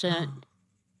brothers and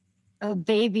a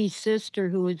baby sister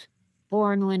who was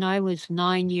born when I was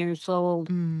 9 years old.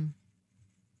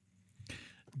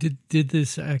 Did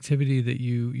this activity that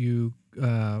you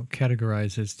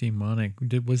categorize as demonic,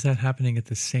 was that happening at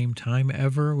the same time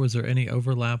ever? Was there any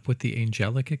overlap with the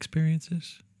angelic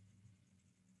experiences?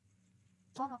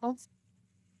 Well,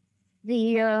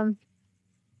 the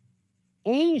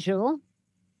angel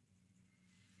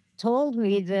told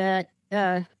me that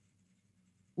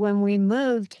when we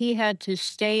moved, he had to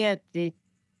stay at the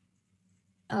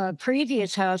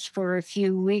previous house for a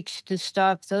few weeks to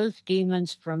stop those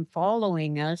demons from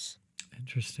following us.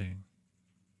 Interesting.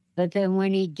 But then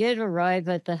when he did arrive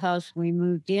at the house we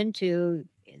moved into,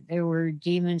 there were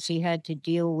demons he had to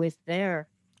deal with there.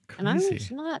 Crazy. And I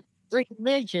was not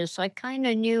religious. I kind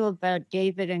of knew about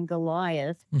David and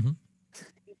Goliath, Mhm.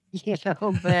 you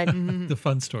know, but The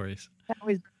fun stories. that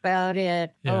was about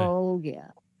it. Yeah. Oh,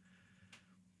 yeah.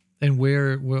 And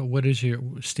what is your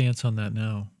stance on that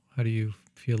now? How do you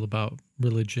feel about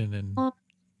religion and...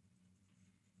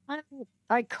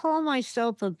 I call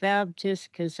myself a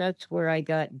Baptist because that's where I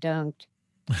got dunked.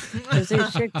 'Cause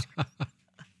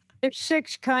there's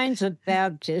 6 kinds of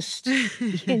Baptists.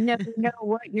 You never know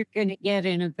what you're going to get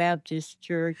in a Baptist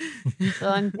church. So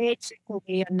I'm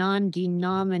basically a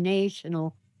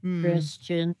non-denominational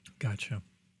Christian. Gotcha.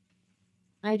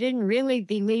 I didn't really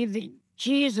believe in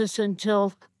Jesus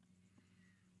until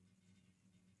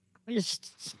I was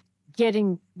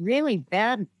getting really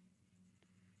bad,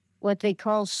 what they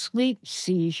call sleep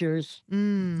seizures.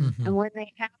 Mhm. And when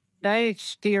they happened, I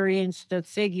experienced a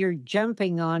figure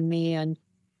jumping on me and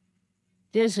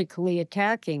physically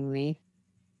attacking me.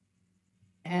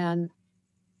 And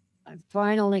I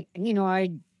finally,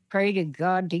 I'd pray to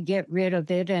God to get rid of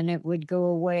it and it would go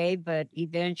away, but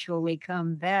eventually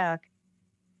come back.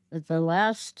 But the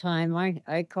last time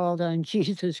I called on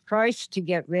Jesus Christ to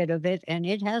get rid of it and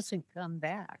it hasn't come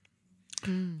back.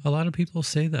 A lot of people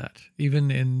say that, even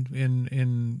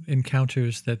in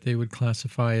encounters that they would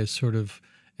classify as sort of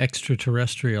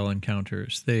extraterrestrial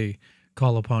encounters. They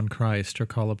call upon Christ or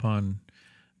call upon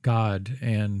God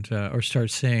and or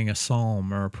start saying a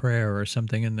psalm or a prayer or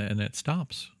something, and it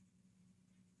stops.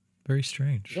 Very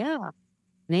strange. Yeah,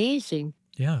 amazing.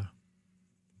 Yeah.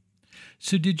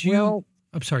 So did you... Well,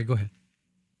 I'm sorry, go ahead.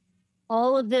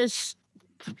 all of this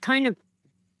kind of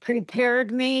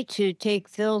prepared me to take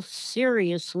Phil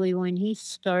seriously when he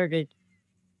started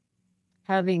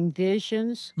having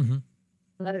visions. Mhm.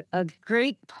 But a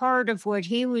great part of what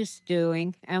he was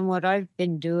doing and what I've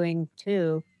been doing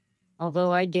too,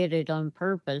 although I did it on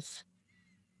purpose,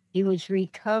 he was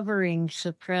recovering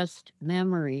suppressed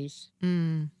memories.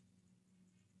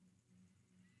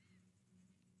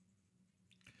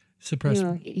 Suppressed...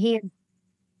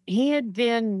 He had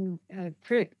been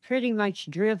pretty much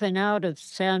driven out of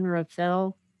San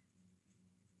Rafael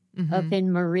up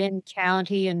in Marin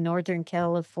County in Northern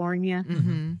California.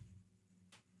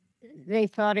 They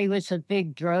thought he was a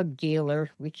big drug dealer,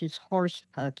 which is horse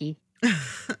pucky.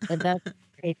 But that's what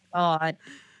they thought.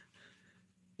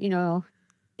 You know,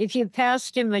 if you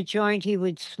passed him a joint, he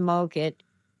would smoke it.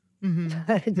 Mhm.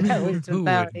 But that was Who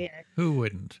about wouldn't? it. Who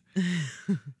wouldn't?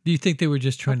 Do you think they were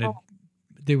just trying to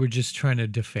Oh,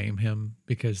 defame him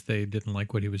because they didn't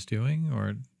like what he was doing,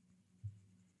 or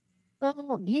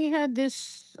well, he had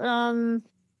this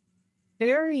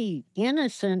very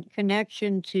innocent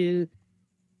connection to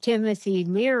Timothy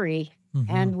Leary. Mhm.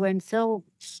 And when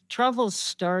Phil's troubles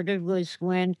started was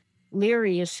when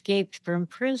Leary escaped from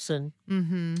prison.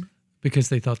 Mhm. because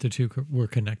they thought the two were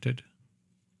connected?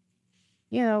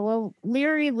 Yeah, well,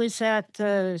 Leary was at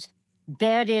the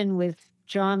bed-in with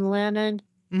John Lennon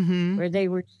Mhm. where they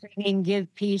were singing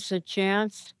 "Give Peace a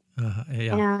Chance,"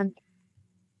 Yeah. and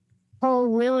Paul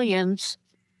Williams,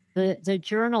 the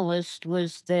journalist,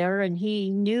 was there, and he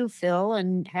knew Phil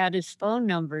and had his phone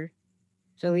number.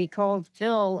 So he called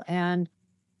Phil, and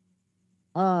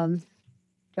um,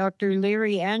 Dr.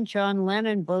 Leary and John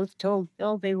Lennon both told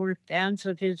Phil they were fans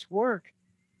of his work,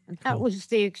 and that Cool. was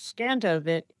the extent of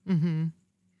it. Mhm.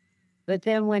 But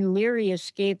then when Leary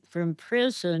escaped from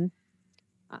prison,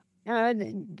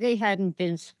 they hadn't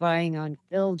been spying on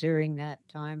Phil during that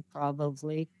time,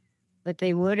 probably, but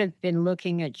they would have been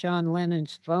looking at John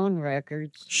Lennon's phone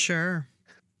records. Sure.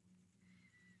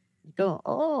 Go,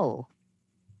 oh,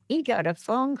 he got a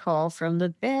phone call from the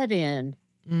bed-in.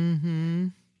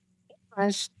 Mhm.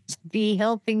 Must be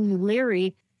helping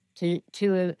Leary to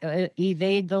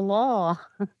evade the law.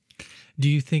 Do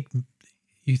you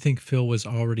think Phil was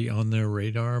already on their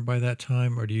radar by that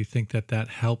time, or do you think that that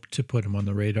helped to put him on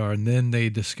the radar, and then they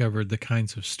discovered the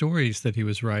kinds of stories that he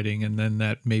was writing, and then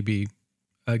that maybe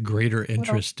a greater Well,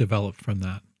 interest developed from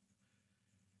that?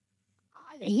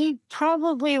 he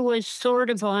probably was sort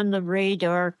of on the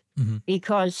radar Hmm.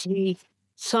 because he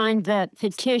signed that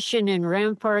petition in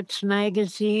Ramparts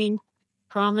magazine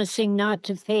promising not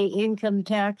to pay income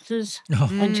taxes Oh,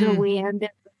 until Mm. we ended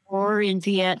the war in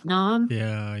Vietnam.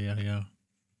 yeah, yeah, yeah.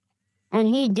 And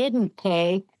he didn't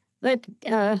pay. But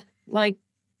like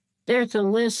there's a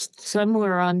list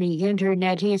somewhere on the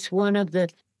internet. He's one of the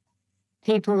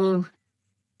people who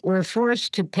were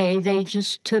forced to pay. They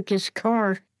just took his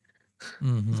car.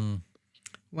 Hmm.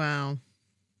 Wow.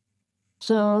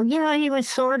 So, yeah, he was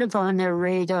sort of on their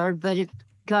radar, but it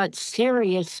got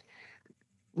serious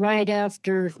right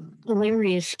after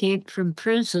Leary escaped from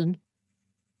prison.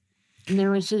 And there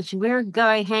was this weird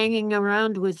guy hanging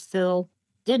around with Phil,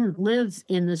 didn't live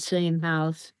in the same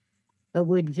house, but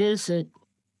would visit.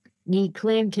 And he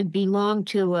claimed to belong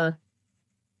to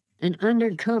an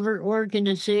undercover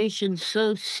organization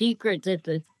so secret that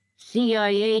the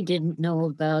CIA didn't know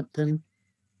about them.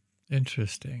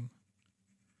 Interesting.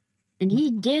 And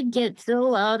he did get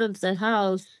Phil out of the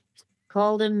house,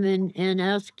 called him and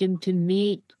asked him to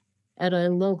meet at a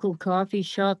local coffee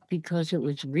shop because it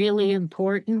was really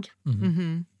important. Hmm.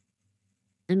 Mhm.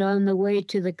 And on the way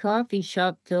to the coffee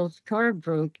shop, Phil's car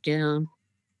broke down.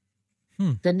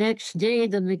 Hmm. The next day,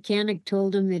 the mechanic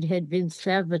told him it had been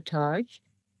sabotaged.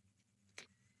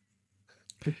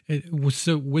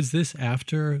 So was this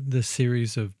after the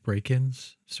series of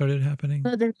break-ins started happening?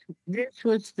 So this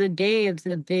was the day of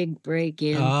the big break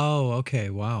in. Oh, okay.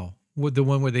 Wow. The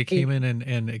one where they came in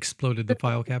and exploded the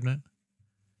file cabinet?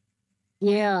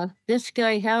 Yeah, this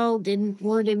guy Hal didn't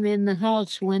want him in the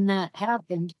house when that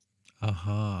happened.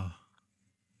 Aha.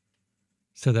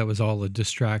 So that was all a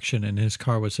distraction, and his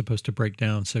car was supposed to break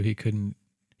down so he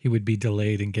would be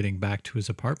delayed in getting back to his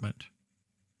apartment.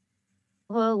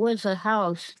 Well, it was a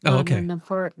house, Oh, not okay. an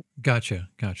apartment. Gotcha.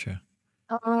 Gotcha.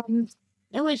 Um,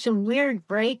 it was a weird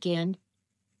break-in.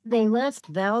 They left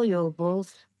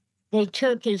valuables. They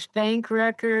took his bank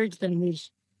records and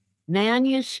his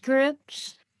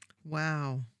manuscripts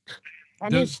Wow.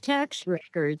 and The, his tax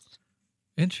records.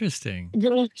 interesting.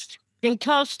 They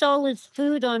tossed all his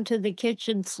food onto the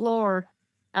kitchen floor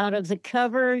out of the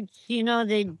cupboards.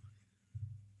 They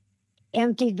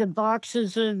emptied the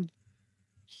boxes of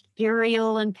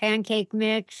cereal and pancake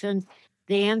mix, and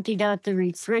they emptied out the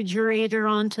refrigerator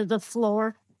onto the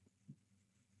floor.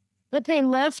 But they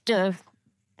left an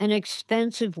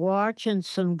expensive watch and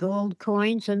some gold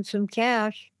coins and some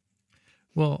cash.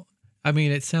 Well, I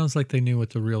mean, it sounds like they knew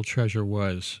what the real treasure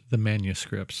was, the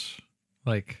manuscripts.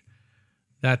 Like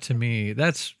that to me,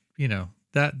 that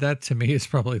to me is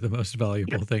probably the most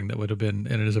valuable thing that would have been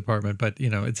in his apartment, but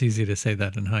it's easy to say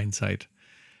that in hindsight.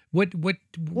 What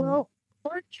Well,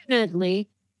 fortunately,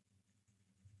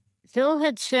 Phil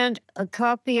had sent a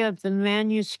copy of the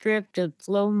manuscript of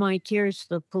Flow My Tears,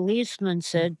 the policeman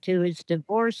said, to his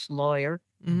divorce lawyer.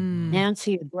 Mm.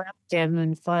 Nancy had left him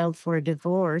and filed for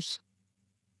divorce.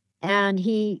 And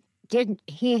he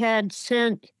he had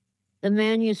sent the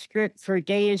manuscript for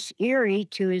Deus Irae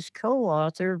to his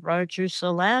co-author, Roger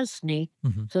Zelazny.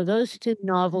 Mm-hmm. So those two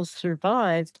novels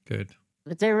survived. Good.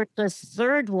 But there was a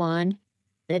third one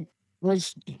that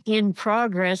was in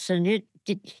progress, and it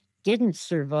didn't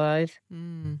survive.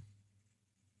 Mm.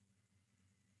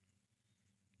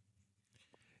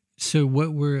 So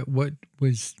what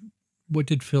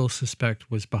did Phil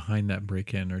suspect was behind that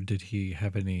break-in, or did he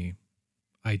have any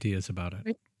ideas about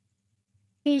it?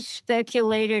 He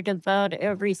speculated about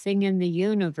everything in the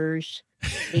universe.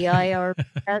 The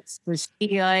IRS, the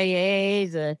CIA,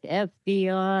 the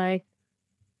FBI,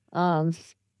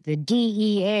 the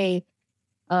DEA.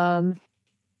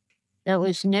 That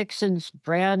was Nixon's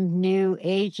brand new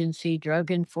agency, Drug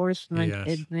Enforcement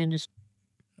Yes. Administration.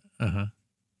 Uh-huh.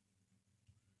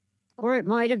 Or it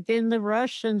might have been the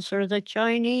Russians or the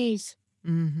Chinese.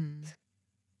 Mm-hmm.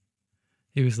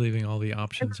 He was leaving all the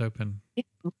options open.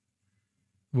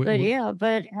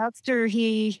 But after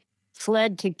he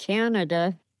fled to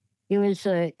Canada, he was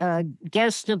a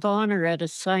guest of honor at a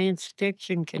science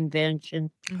fiction convention.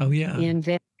 Oh yeah. In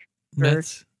Vancouver.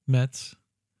 Mets.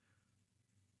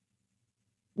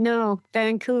 No,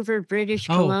 Vancouver, British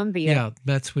Columbia. Yeah,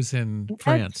 Metz was in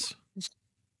France.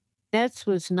 Metz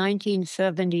was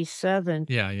 1977.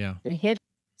 Yeah. The hit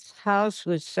house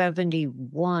was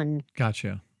 71.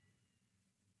 Gotcha.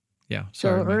 Yeah,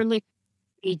 sorry. So early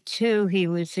 1982, he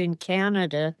was in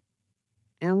Canada,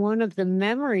 and one of the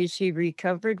memories he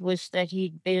recovered was that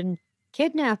he'd been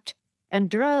kidnapped and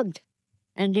drugged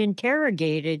and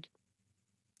interrogated.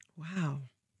 Wow.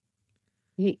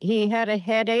 He had a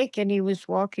headache, and he was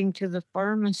walking to the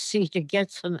pharmacy to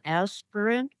get some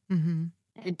aspirin. Mm-hmm.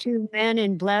 And two men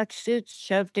in black suits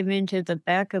shoved him into the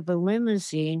back of a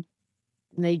limousine,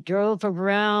 and they drove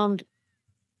around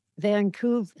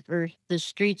Vancouver, the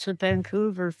streets of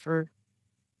Vancouver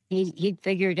he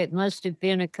figured it must have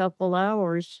been a couple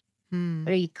hours,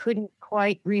 but he couldn't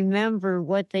quite remember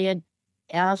what they had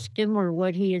asked him or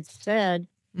what he had said.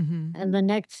 Mm-hmm. And the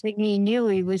next thing he knew,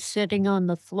 he was sitting on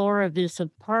the floor of his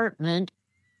apartment,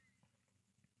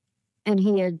 and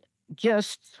he had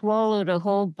just swallowed a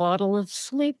whole bottle of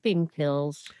sleeping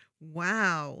pills.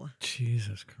 Wow.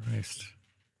 Jesus Christ.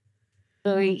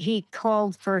 So he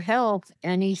called for help,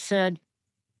 and he said,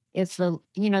 if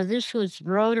this was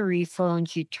rotary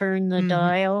phones, you turn the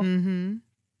dial. Mm-hmm.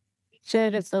 He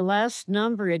said if the last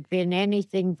number had been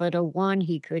anything but a 1,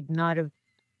 he could not have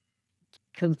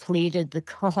completed the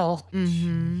call.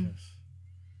 Mm-hmm. Jesus.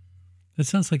 That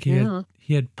sounds like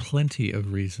he had plenty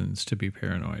of reasons to be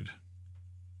paranoid.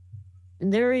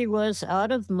 And there he was,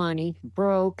 out of money,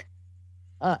 broke,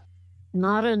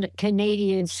 not a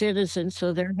Canadian citizen,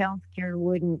 so their health care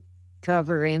wouldn't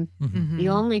cover him. Mm-hmm. The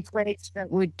only place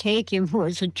that would take him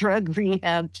was a drug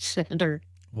rehab center.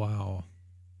 Wow.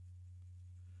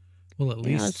 Well, at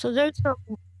least... so there's a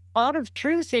lot of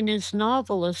truth in his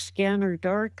novel, A Scanner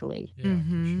Darkly. Yeah,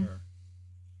 for sure.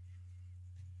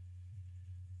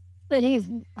 But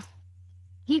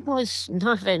he was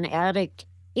not an addict.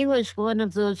 He was one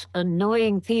of those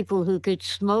annoying people who could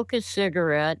smoke a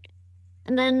cigarette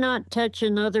and then not touch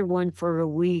another one for a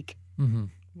week. Mm-hmm.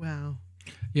 Wow.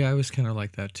 Yeah, I was kind of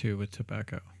like that too with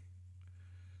tobacco.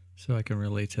 So I can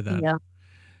relate to that. Yeah.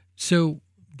 So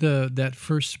that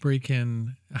first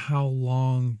break-in, how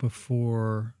long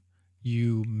before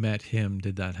you met him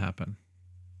did that happen?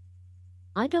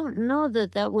 I don't know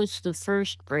that was the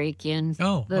first break-in.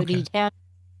 Oh, but okay.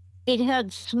 He'd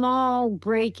had small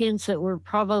break-ins that were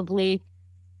probably,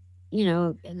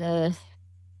 there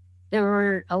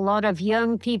were a lot of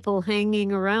young people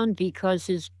hanging around because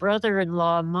his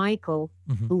brother-in-law, Michael,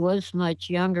 Mm-hmm. who was much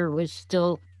younger, was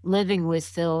still living with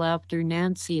Phil after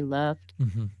Nancy left.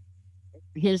 Mm-hmm.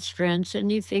 His friends, and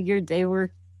he figured they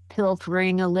were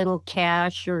pilfering a little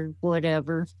cash or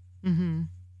whatever. Mm-hmm.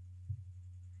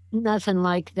 Nothing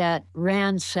like that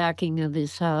ransacking of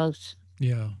his house.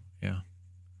 Yeah.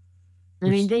 I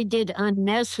mean, they did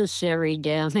unnecessary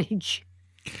damage.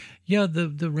 Yeah,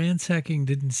 the ransacking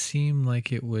didn't seem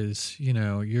like it was,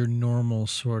 your normal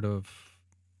sort of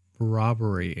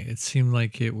robbery. It seemed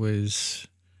like it was,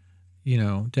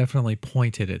 definitely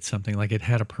pointed at something, like it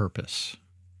had a purpose.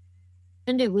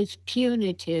 And it was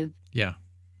punitive. Yeah,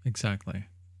 exactly.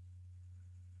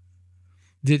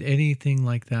 Did anything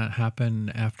like that happen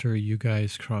after you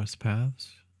guys crossed paths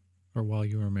or while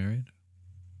you were married?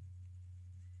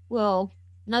 Well,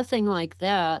 nothing like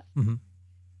that. Mm-hmm.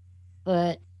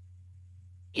 But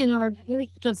in our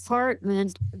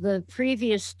apartment, the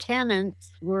previous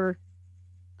tenants were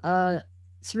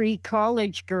 3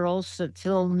 college girls that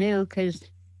Phil knew because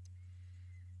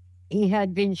he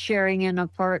had been sharing an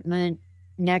apartment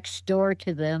next door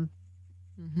to them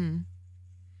Mm-hmm.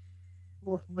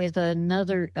 with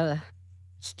another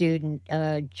student,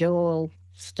 Joel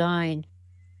Stein.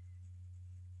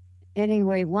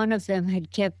 Anyway, one of them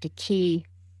had kept a key,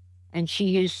 and she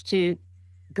used to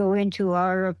go into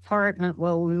our apartment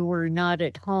while we were not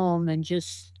at home and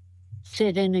just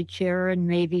sit in a chair and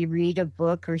maybe read a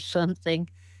book or something.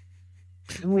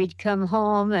 And we'd come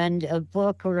home and a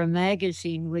book or a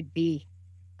magazine would be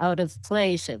out of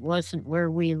place. It wasn't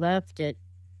where we left it.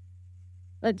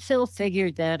 But Phil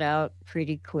figured that out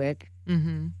pretty quick,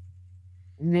 Mm-hmm.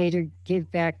 made her give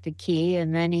back the key,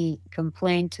 and then he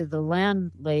complained to the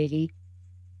landlady,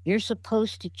 "You're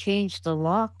supposed to change the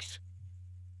locks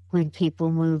when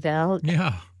people move out."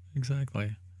 Yeah,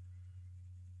 exactly.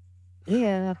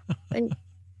 Yeah, but,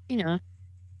 you know,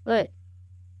 but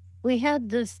we had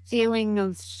this feeling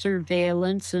of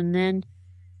surveillance, and then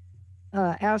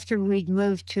after we'd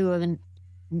moved to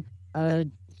uh,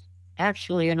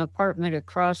 actually an apartment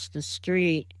across the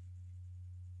street,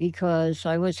 because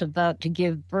I was about to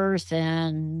give birth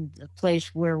and the place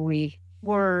where we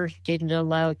were didn't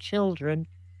allow children.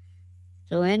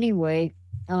 So anyway,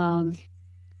 um,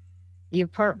 the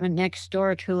apartment next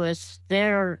door to us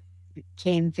there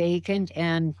became vacant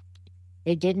and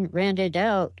they didn't rent it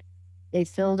out. They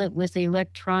filled it with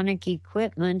electronic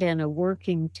equipment and a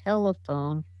working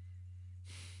telephone.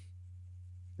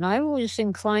 And I was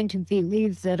inclined to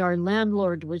believe that our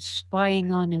landlord was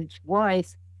spying on his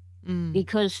wife Mm.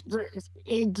 because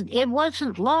it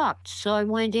wasn't locked. So I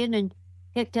went in and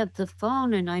picked up the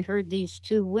phone and I heard these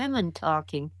two women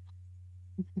talking.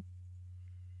 So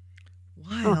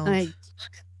Wild.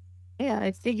 yeah,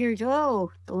 I figured,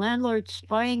 oh, the landlord's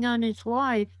spying on his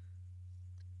wife.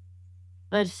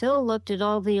 But Phil looked at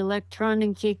all the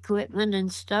electronic equipment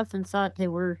and stuff and thought they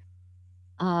were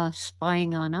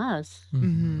spying on us.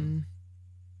 Mm-hmm.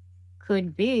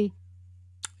 Could be.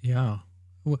 Yeah.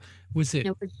 Was it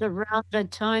It was around the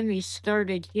time he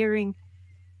started hearing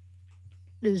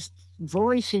this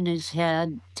voice in his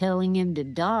head telling him to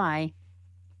die.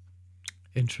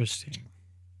 interesting?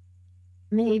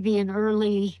 Maybe an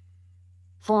early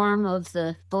form of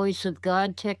the voice of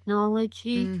God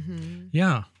technology. Mm-hmm.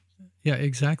 Yeah. Yeah,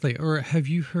 exactly. Or have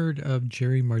you heard of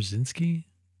Jerry Marzinski?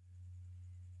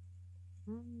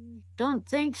 Don't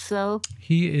think so.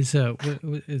 He is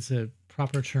is a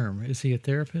proper term. Is he a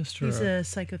therapist or He's a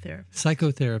psychotherapist.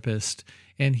 psychotherapist?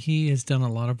 And he has done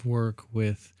a lot of work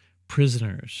with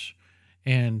prisoners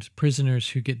and prisoners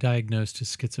who get diagnosed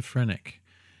as schizophrenic.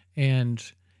 And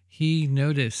he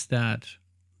noticed that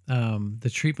the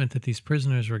treatment that these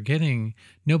prisoners were getting,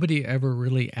 nobody ever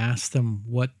really asked them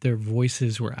what their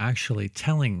voices were actually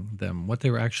telling them, what they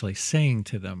were actually saying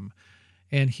to them.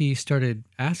 And he started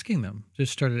asking them,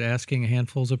 just started asking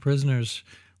handfuls of prisoners,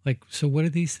 like, so what are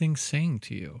these things saying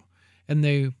to you? And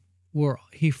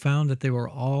he found that they were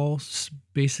all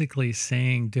basically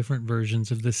saying different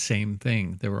versions of the same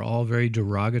thing. They were all very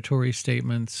derogatory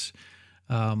statements,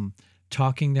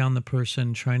 talking down the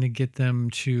person, trying to get them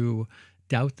to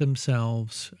doubt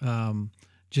themselves,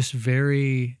 just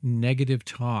very negative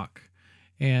talk.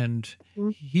 And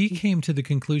he came to the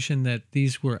conclusion that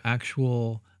these were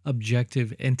actual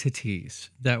objective entities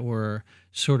that were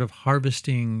sort of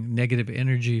harvesting negative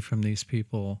energy from these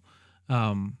people.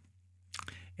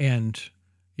 And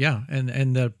yeah,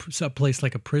 and a place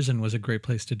like a prison was a great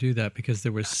place to do that because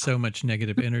there was so much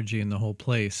negative energy in the whole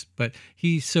place. But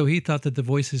he thought that the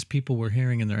voices people were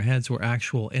hearing in their heads were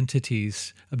actual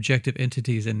entities, objective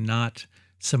entities, and not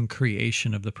some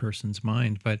creation of the person's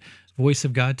mind. But voice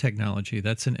of God technology,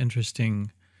 that's an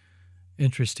interesting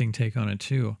take on it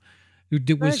too.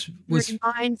 That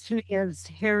reminds me of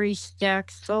Harry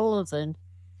Stack Sullivan.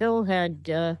 Phil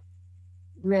had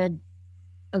read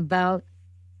about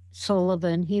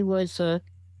Sullivan. He was a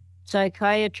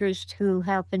psychiatrist who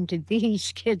happened to be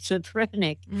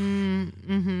schizophrenic.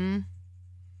 Mm-hmm.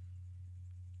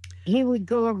 He would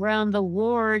go around the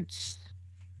wards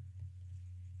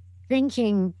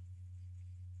thinking,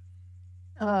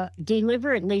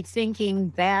 deliberately thinking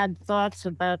bad thoughts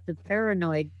about the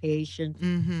paranoid patient.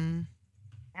 Mm-hmm.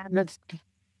 And the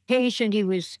patient he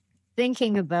was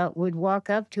thinking about would walk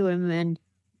up to him and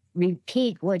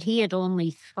repeat what he had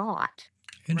only thought.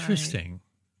 Interesting.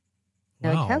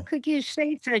 Like, Wow. how could you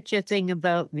say such a thing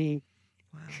about me?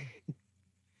 Wow.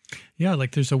 Yeah,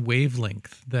 like there's a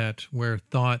wavelength that where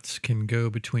thoughts can go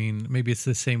between. Maybe it's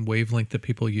the same wavelength that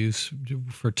people use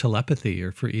for telepathy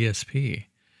or for ESP.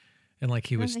 And like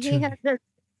he was he had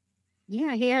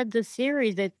the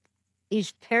theory that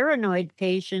these paranoid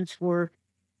patients were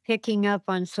picking up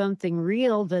on something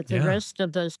real that the rest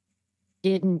of us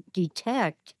didn't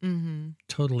detect. Mm-hmm.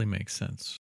 Totally makes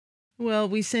sense. Well,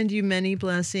 we send you many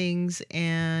blessings,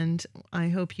 and I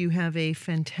hope you have a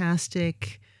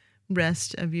fantastic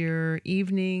rest of your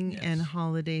evening and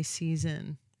holiday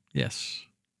season. Yes.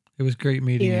 It was great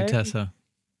meeting you, Tessa.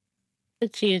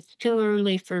 Let's see, it's too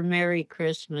early for Merry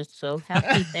Christmas, so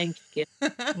happy Thanksgiving.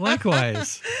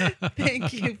 Likewise.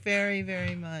 Thank you very,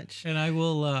 very much. And I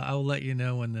will let you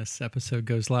know when this episode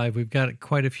goes live. We've got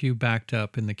quite a few backed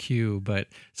up in the queue, but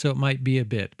so it might be a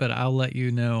bit, but I'll let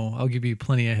you know. I'll give you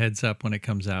plenty of heads up when it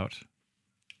comes out.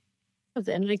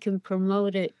 Then I can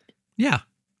promote it. Yeah,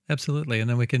 absolutely. And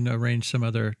then we can arrange some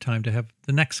other time to have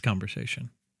the next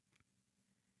conversation.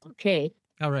 Okay.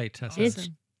 All right, Tessa.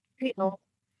 Awesome.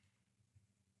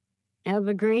 Have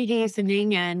a great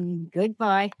evening and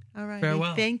goodbye. All right.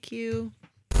 Farewell. Thank you.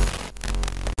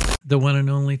 The one and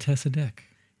only Tessa Dick.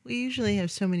 We usually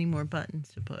have so many more buttons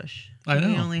to push. I know.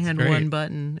 We only it's had great. one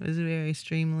button. It was very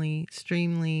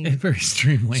Very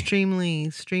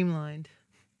streamlined.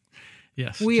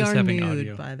 Yes. We just are having nude,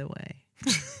 audio. by the way.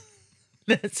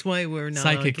 That's why we're not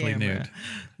Psychically on camera. nude.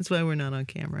 That's why we're not on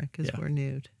camera, because we're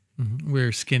nude. Mm-hmm.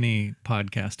 We're skinny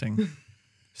podcasting.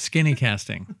 Skinny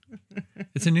casting.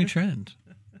 It's a new trend.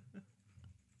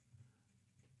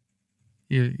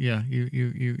 You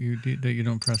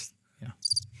don't press. Yeah.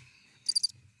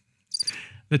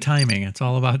 The timing. It's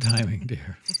all about timing,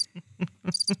 dear.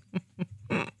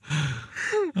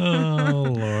 Oh,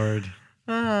 Lord.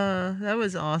 That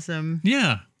was awesome.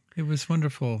 Yeah. It was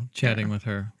wonderful chatting with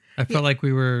her. I felt like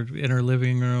we were in her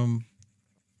living room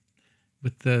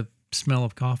with the smell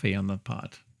of coffee on the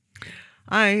pot.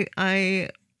 I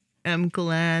am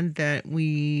glad that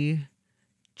we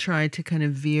tried to kind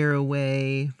of veer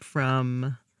away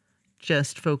from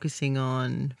just focusing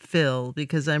on Phil,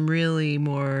 because I'm really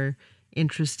more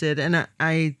interested, and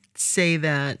I say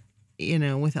that,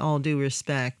 with all due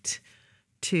respect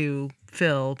to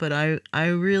Phil, but I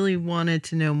really wanted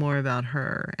to know more about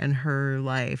her and her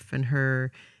life and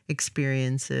her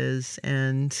experiences.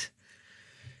 And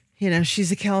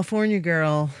she's a California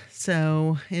girl,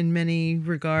 so in many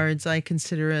regards I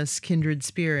consider us kindred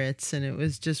spirits, and it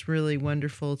was just really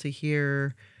wonderful to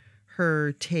hear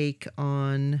her take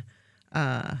on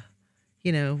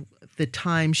the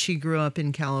time she grew up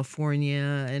in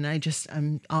California. And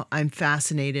I'm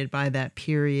fascinated by that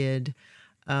period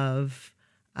of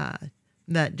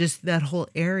that whole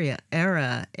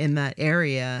era in that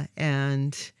area,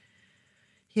 and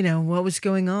what was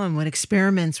going on, what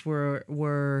experiments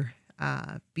were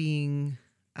being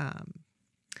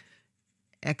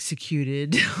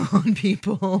executed on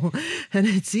people, and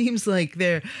it seems like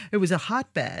it was a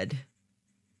hotbed.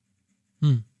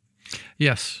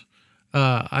 Yes.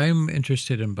 I'm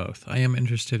interested in both. I am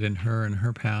interested in her and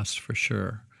her past for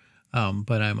sure.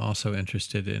 But I'm also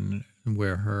interested in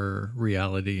where her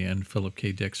reality and Philip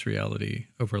K. Dick's reality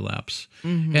overlaps.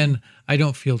 Mm-hmm. And I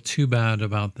don't feel too bad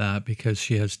about that, because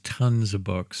she has tons of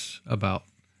books about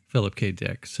Philip K.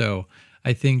 Dick. So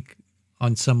I think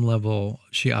on some level,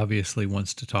 she obviously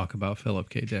wants to talk about Philip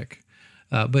K. Dick.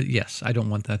 But yes, I don't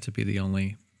want that to be the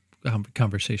only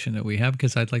conversation that we have,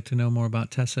 because I'd like to know more about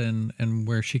Tessa and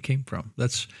where she came from.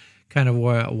 That's kind of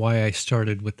why I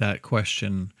started with that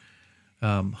question,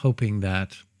 hoping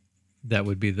that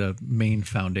would be the main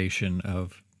foundation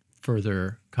of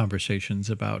further conversations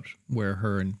about where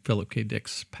her and Philip K.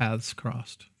 Dick's paths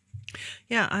crossed.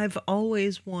 Yeah, I've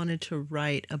always wanted to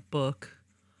write a book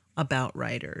about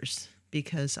writers,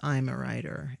 because I'm a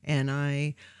writer, and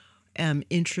I am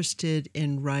interested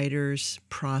in writers'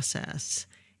 process.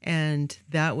 And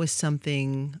that was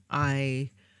something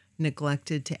I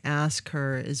neglected to ask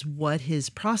her, is what his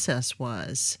process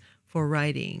was for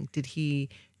writing. Did he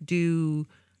do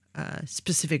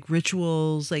specific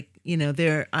rituals? Like,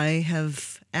 I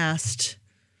have asked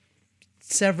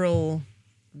several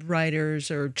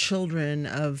writers or children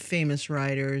of famous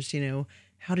writers,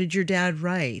 how did your dad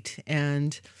write?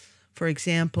 And for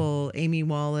example, Amy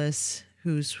Wallace,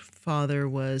 whose father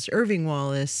was Irving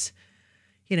Wallace,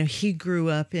 he grew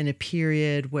up in a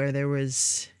period where there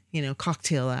was,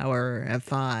 cocktail hour at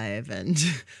 5. And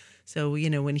so,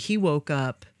 when he woke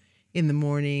up in the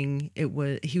morning,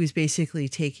 he was basically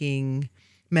taking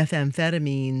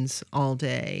methamphetamines all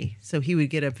day. So he would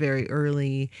get up very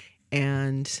early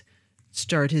and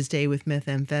start his day with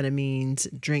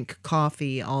methamphetamines, drink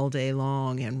coffee all day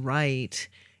long and write,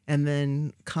 and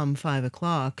then come 5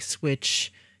 o'clock,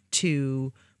 switch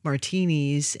to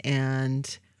martinis,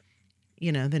 and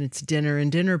then it's dinner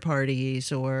and dinner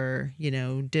parties, or,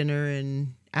 dinner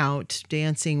and out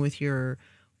dancing with your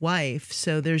wife.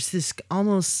 So there's this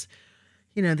almost,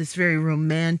 this very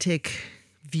romantic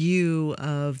view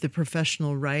of the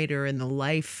professional writer and the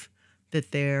life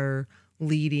that they're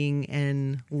leading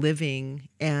and living.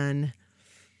 And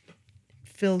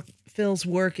Phil's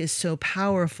work is so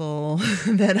powerful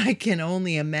that I can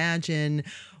only imagine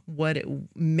what it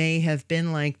may have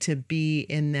been like to be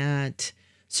in that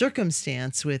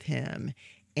circumstance with him.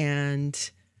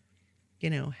 And,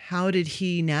 how did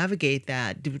he navigate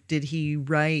that? Did he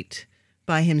write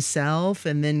by himself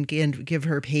and then give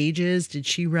her pages? Did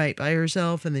she write by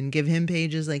herself and then give him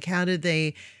pages? Like, how did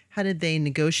they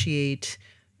negotiate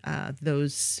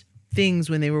those things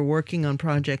when they were working on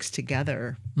projects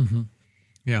together? Mm-hmm.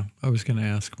 Yeah, I was going to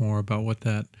ask more about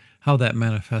how that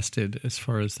manifested as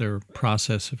far as their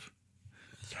process of.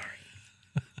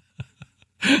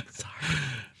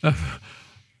 Sorry.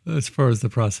 As far as the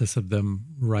process of them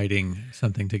writing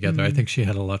something together, I think she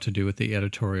had a lot to do with the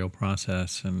editorial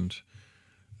process and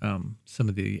some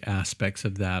of the aspects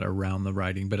of that around the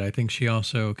writing. But I think she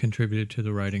also contributed to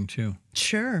the writing too.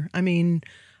 Sure. I mean,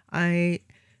 I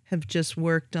have just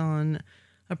worked on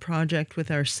a project with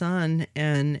our son,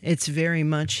 and it's very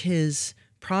much his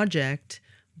project,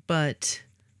 but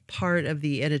part of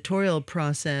the editorial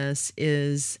process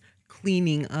is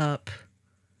cleaning up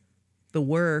the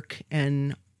work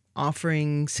and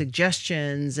offering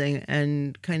suggestions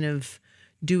and kind of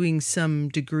doing some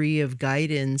degree of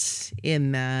guidance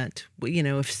in that,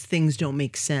 if things don't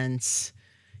make sense,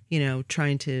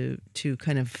 trying to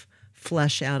kind of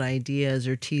flesh out ideas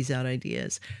or tease out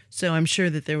ideas. So I'm sure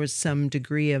that there was some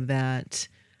degree of that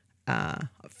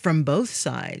from both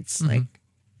sides,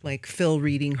 like Phil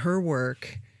reading her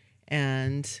work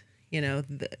and,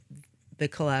 the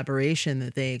collaboration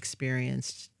that they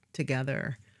experienced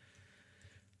together.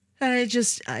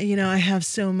 And I have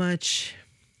so much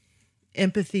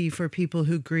empathy for people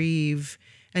who grieve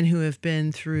and who have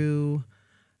been through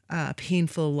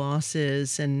painful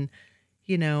losses. And,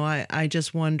 I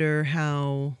just wonder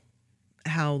how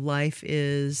life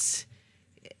is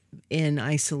in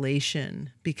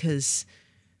isolation, because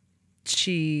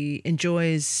she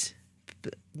enjoys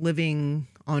living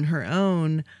on her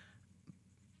own.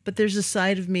 But there's a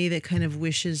side of me that kind of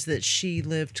wishes that she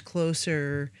lived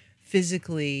closer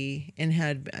physically and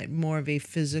had more of a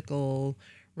physical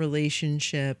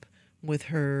relationship with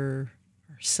her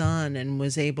son and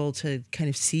was able to kind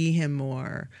of see him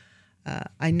more.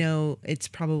 I know it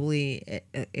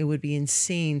would be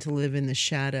insane to live in the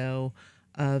shadow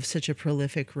of such a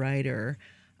prolific writer.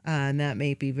 And that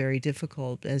may be very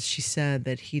difficult, as she said,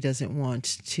 that he doesn't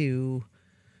want to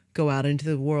go out into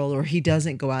the world, or he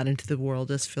doesn't go out into the world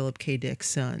as Philip K. Dick's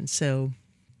son. So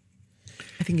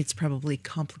I think it's probably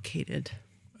complicated.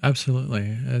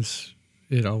 Absolutely, as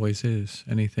it always is.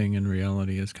 Anything in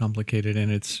reality is complicated,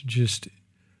 and it's just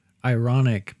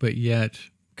ironic, but yet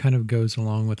kind of goes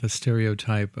along with a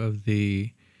stereotype of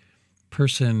the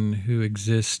person who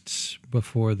exists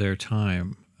before their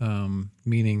time,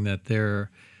 meaning that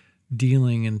they're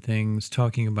dealing in things,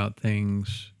 talking about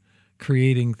things,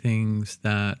 creating things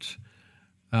that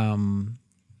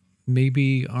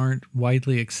maybe aren't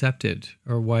widely accepted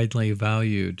or widely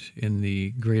valued in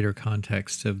the greater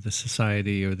context of the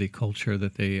society or the culture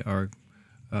that they are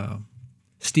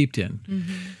steeped in.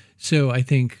 Mm-hmm. So I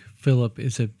think Philip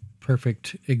is a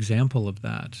perfect example of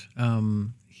that.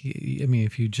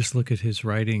 If you just look at his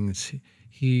writings,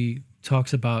 he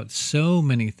talks about so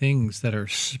many things that are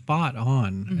spot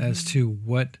on as to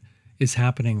what is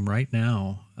happening right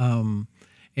now.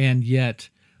 And yet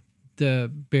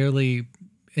barely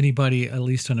anybody, at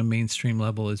least on a mainstream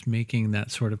level, is making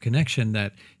that sort of connection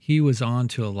that he was on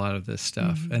to a lot of this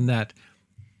stuff, and that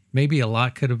maybe a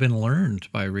lot could have been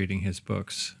learned by reading his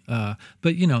books. But,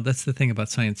 that's the thing about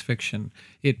science fiction.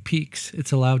 It peeks.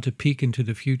 It's allowed to peek into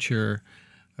the future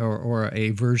or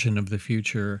a version of the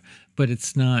future, but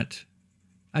it's not.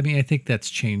 I think that's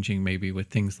changing maybe with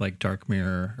things like Dark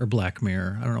Mirror or Black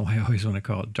Mirror. I don't know why I always want to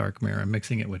call it Dark Mirror. I'm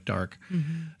mixing it with dark.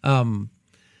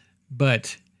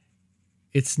 But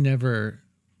it's never,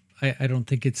 I don't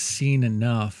think it's seen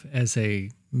enough as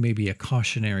maybe a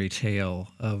cautionary tale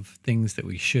of things that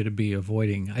we should be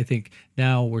avoiding. I think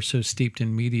now we're so steeped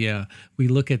in media, we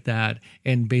look at that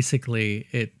and basically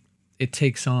it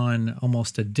takes on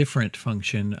almost a different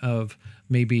function of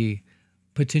maybe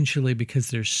potentially, because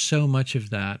there's so much of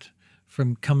that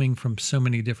coming from so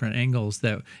many different angles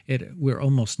that we're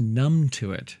almost numb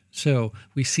to it. So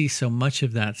we see so much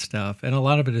of that stuff, and a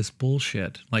lot of it is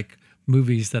bullshit, like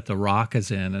movies that The Rock is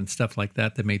in and stuff like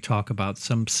that may talk about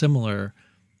some similar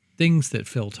things that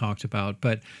Phil talked about,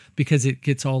 but because it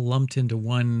gets all lumped into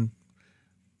one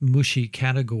mushy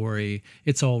category,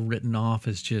 it's all written off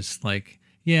as just like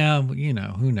Yeah,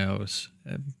 who knows?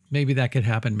 Maybe that could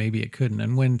happen, maybe it couldn't.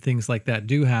 And when things like that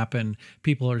do happen,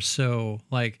 people are so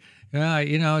like,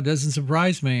 it doesn't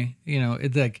surprise me.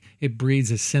 It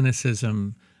breeds a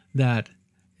cynicism that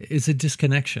is a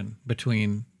disconnection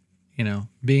between,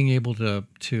 being able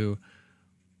to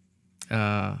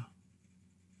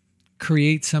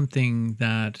create something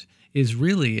that is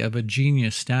really of a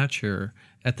genius stature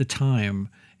at the time,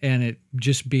 and it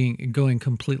just going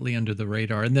completely under the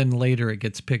radar. And then later it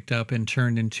gets picked up and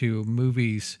turned into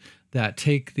movies that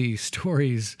take these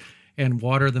stories and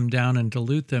water them down and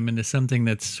dilute them into something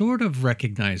that's sort of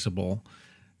recognizable,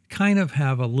 kind of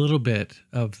have a little bit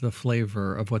of the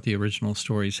flavor of what the original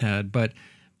stories had, but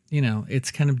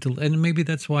it's kind of, and maybe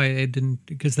that's why it didn't,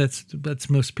 because that's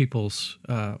most people's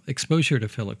exposure to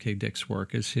Philip K. Dick's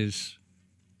work is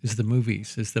the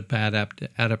movies, is the bad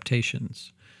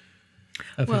adaptations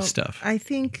of his stuff. I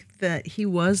think that he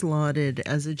was lauded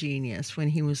as a genius when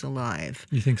he was alive.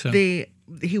 You think so?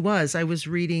 He was. I was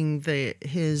reading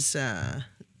his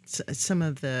some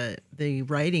of the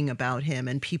writing about him,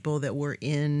 and people that were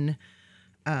in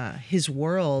his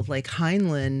world, like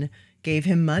Heinlein, gave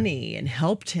him money and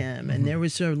helped him, and there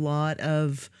was a lot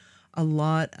of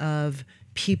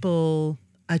people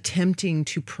attempting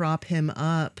to prop him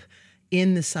up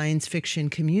in the science fiction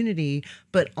community.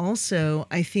 But also,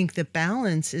 I think the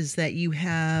balance is that you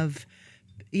have,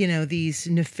 these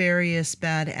nefarious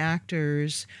bad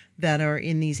actors that are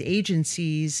in these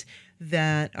agencies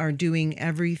that are doing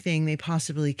everything they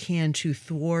possibly can to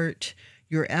thwart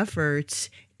your efforts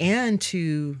and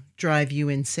to drive you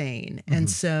insane. And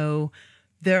so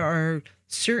there are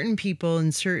certain people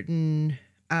in certain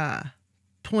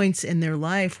points in their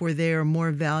life where they are more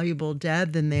valuable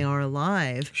dead than they are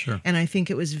alive. Sure. And I think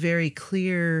it was very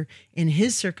clear in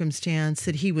his circumstance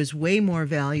that he was way more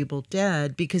valuable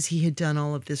dead because he had done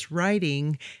all of this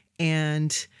writing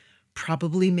and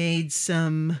probably made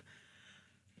some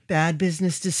bad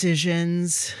business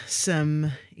decisions,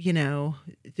 some,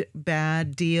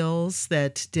 bad deals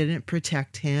that didn't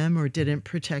protect him or didn't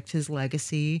protect his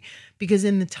legacy. Because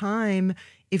in the time,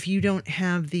 if you don't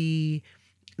have the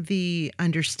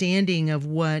understanding of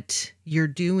what you're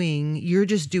doing, you're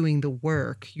just doing the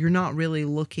work. You're not really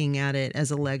looking at it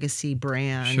as a legacy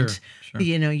brand. Sure.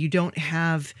 You don't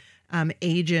have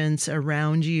agents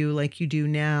around you like you do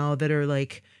now that are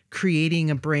like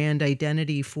creating a brand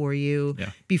identity for you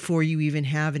before you even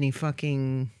have any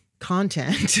fucking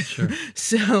content. Sure.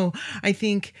 So I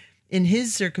think in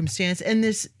his circumstance, and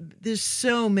there's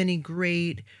so many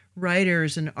great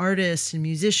writers and artists and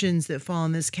musicians that fall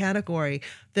in this category,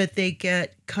 that they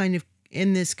get kind of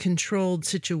in this controlled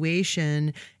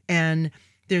situation, and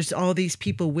there's all these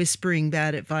people whispering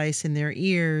bad advice in their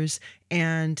ears,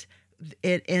 and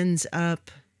it ends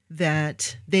up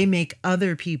that they make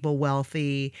other people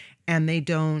wealthy and they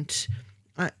don't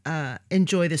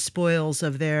enjoy the spoils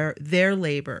of their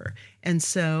labor. And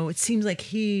so it seems like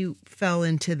he fell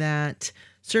into that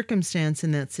circumstance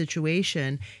in that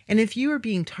situation. And if you are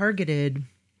being targeted,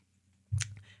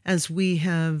 as we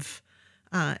have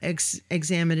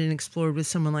examined and explored with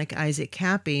someone like Isaac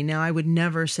Cappy, now I would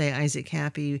never say Isaac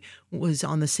Cappy was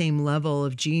on the same level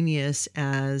of genius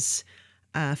as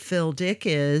Phil Dick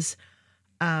is,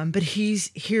 but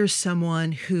here's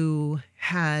someone who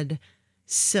had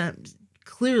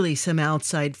clearly some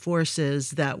outside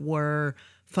forces that were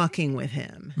fucking with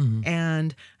him. Mm-hmm.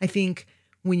 And I think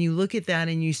when you look at that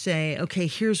and you say, okay,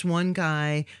 here's one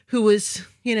guy who was,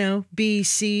 B,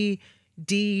 C,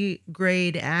 D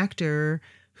grade actor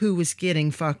who was getting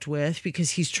fucked with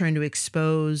because he's trying to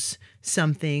expose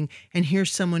something. And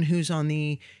here's someone who's on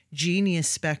the genius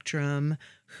spectrum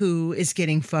who is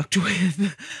getting fucked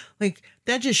with. Like,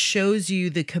 that just shows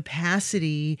you the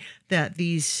capacity that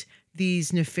these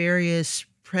nefarious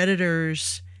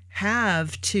predators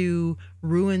have to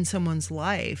ruin someone's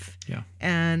life. Yeah.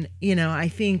 And, I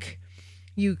think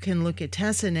you can look at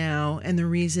Tessa now, and the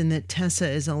reason that Tessa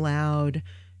is allowed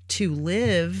to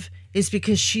live is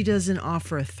because she doesn't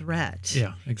offer a threat.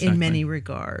 Yeah, exactly. In many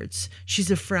regards.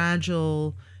 She's a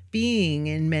fragile being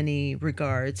in many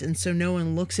regards. And so no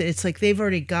one looks at it's like they've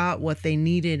already got what they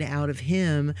needed out of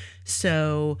him.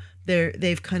 So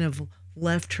they've kind of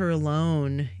left her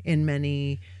alone in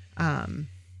many,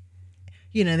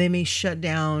 they may shut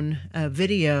down a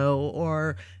video,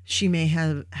 or she may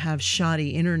have shoddy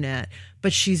internet,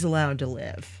 but she's allowed to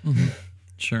live. Mm-hmm.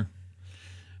 Sure.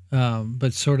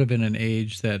 But sort of in an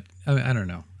age that, I don't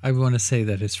know. I want to say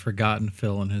that it's forgotten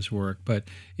Phil and his work, but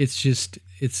it's just,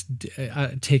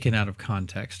 taken out of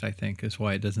context, I think, is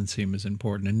why it doesn't seem as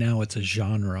important. And now it's a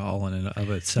genre all in and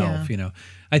of itself.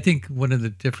 I think one of the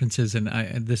differences, and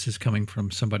this is coming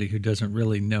from somebody who doesn't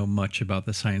really know much about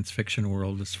the science fiction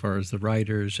world as far as the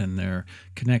writers and their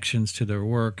connections to their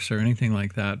works or anything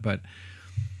like that, but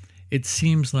it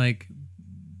seems like,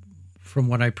 from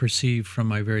what I perceive from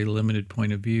my very limited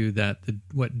point of view, that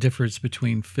what differs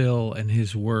between Phil and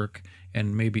his work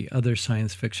and maybe other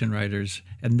science fiction writers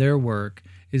and their work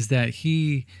is that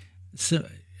a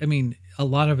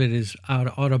lot of it is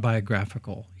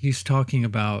autobiographical. He's talking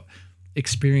about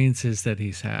experiences that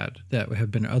he's had that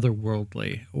have been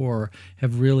otherworldly or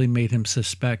have really made him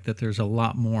suspect that there's a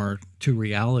lot more to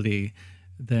reality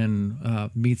than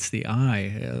meets the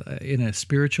eye, in a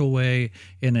spiritual way,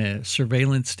 in a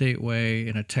surveillance state way,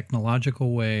 in a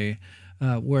technological way.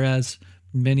 Whereas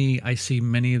I see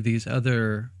many of these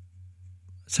other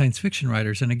science fiction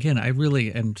writers, and again, I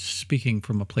really am speaking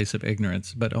from a place of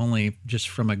ignorance, but only just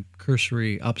from a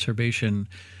cursory observation,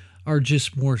 are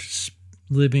just more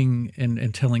living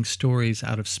and telling stories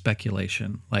out of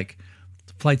speculation, like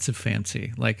flights of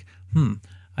fancy. Like,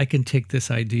 I can take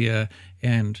this idea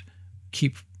and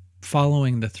keep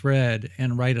following the thread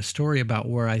and write a story about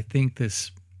where I think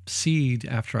this seed,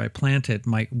 after I plant it,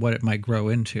 what it might grow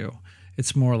into.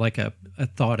 It's more like a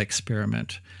thought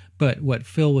experiment. But what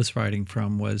Phil was writing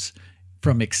from was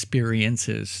from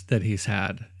experiences that he's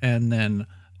had, and then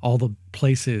all the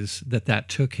places that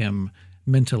took him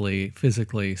mentally,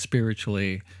 physically,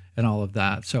 spiritually, and all of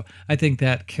that. So I think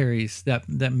that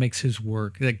makes his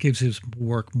work, that gives his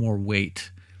work more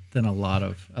weight than a lot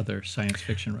of other science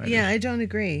fiction writers. Yeah, I don't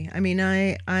agree. I mean,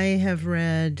 I have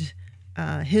read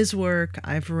his work.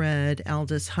 I've read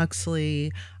Aldous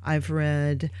Huxley. I've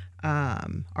read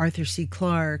Arthur C.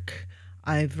 Clarke.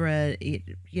 I've read,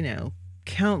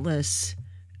 countless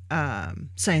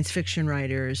science fiction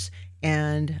writers,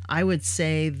 and I would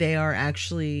say they are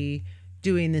actually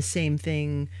doing the same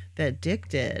thing that Dick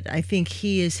did. I think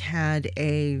he has had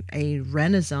a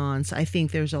renaissance. I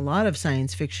think there's a lot of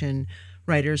science fiction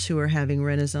writers who are having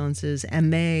renaissances,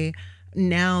 and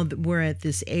we're at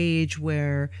this age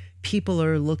where people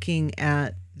are looking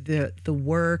at the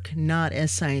work not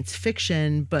as science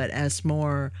fiction but as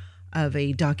more of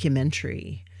a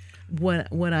documentary.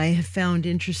 What I have found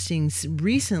interesting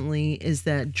recently is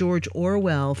that George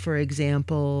Orwell, for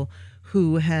example,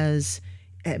 who has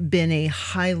been a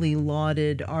highly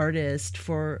lauded artist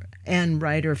and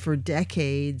writer for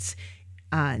decades,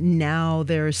 now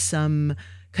there's some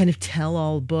kind of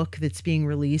tell-all book that's being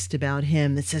released about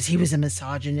him that says he was a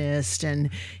misogynist and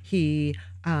he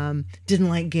didn't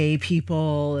like gay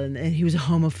people and he was a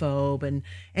homophobe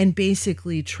and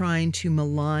basically trying to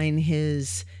malign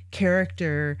his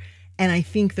character. And I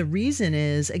think the reason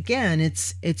is, again,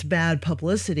 it's bad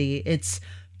publicity. It's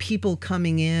people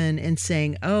coming in and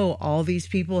saying, oh, all these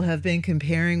people have been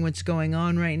comparing what's going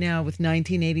on right now with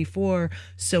 1984.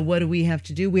 So what do we have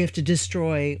to do? We have to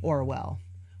destroy Orwell.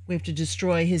 We have to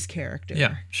destroy his character.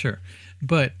 Yeah, sure.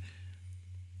 But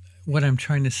what I'm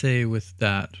trying to say with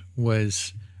that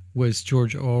was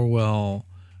George Orwell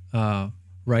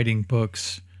writing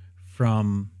books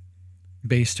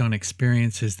based on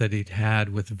experiences that he'd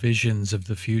had with visions of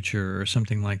the future or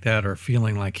something like that, or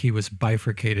feeling like he was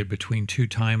bifurcated between two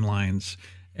timelines,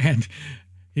 and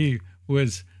he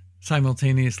was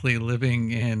simultaneously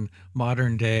living in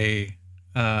modern day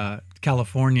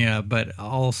California, but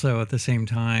also at the same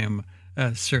time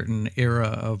a certain era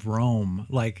of Rome.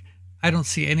 Like, I don't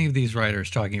see any of these writers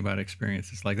talking about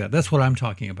experiences like that. That's what I'm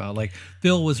talking about. Like,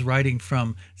 Phil was writing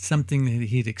from something that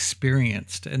he'd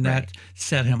experienced, and that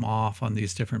set him off on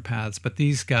these different paths. But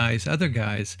these guys, other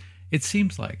guys, it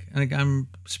seems like, and I'm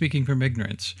speaking from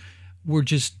ignorance, were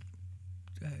just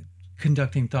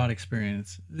conducting thought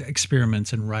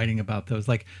experiments and writing about those.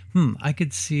 Like, I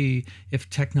could see if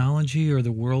technology or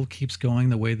the world keeps going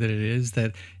the way that it is,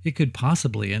 that it could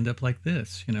possibly end up like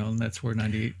this, and that's where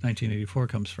 1984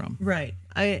 comes from. Right.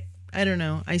 I don't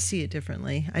know. I see it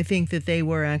differently. I think that they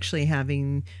were actually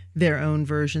having their own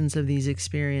versions of these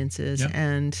experiences. Yep.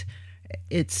 And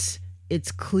it's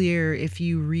clear if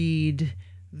you read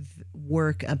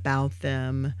work about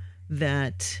them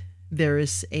that there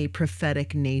is a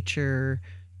prophetic nature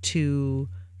to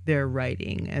their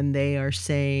writing, and they're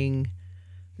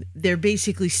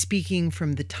basically speaking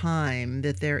from the time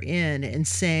that they're in and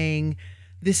saying,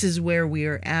 this is where we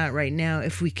are at right now.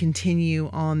 If we continue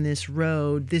on this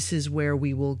road, this is where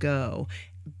we will go,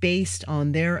 based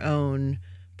on their own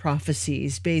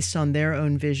prophecies, based on their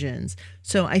own visions.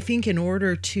 So I think in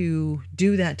order to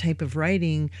do that type of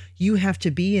writing, you have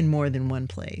to be in more than one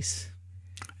place.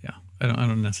 I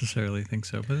don't necessarily think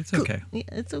so, but it's okay. Yeah,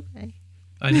 it's okay.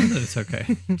 I know that it's okay.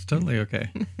 It's totally okay.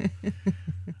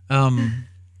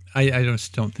 I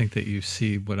just don't think that you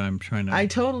see what I'm trying to. I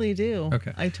totally do.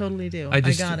 Okay. I totally do. I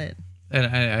got it. And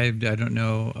I don't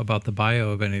know about the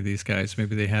bio of any of these guys.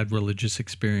 Maybe they had religious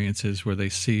experiences where they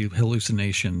see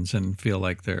hallucinations and feel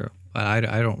like they're. I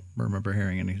don't remember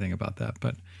hearing anything about that,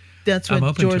 but that's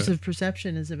what Doors of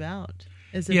Perception is about.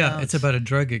 Yeah, it's about a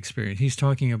drug experience. He's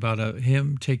talking about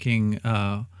him taking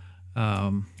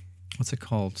what's it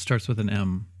called? Starts with an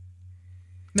M.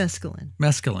 Mescaline.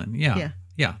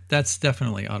 Yeah, that's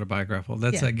definitely autobiographical.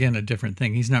 That's, again, a different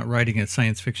thing. He's not writing a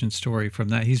science fiction story from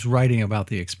that. He's writing about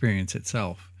the experience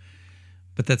itself.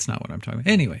 But that's not what I'm talking about.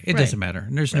 Anyway, it doesn't matter.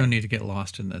 And there's no need to get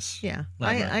lost in this. Yeah,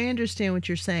 I understand what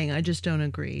you're saying. I just don't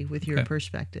agree with your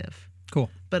perspective.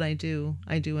 Cool. But I do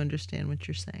understand what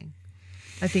you're saying.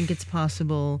 I think it's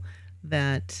possible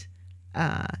that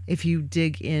if you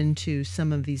dig into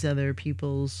some of these other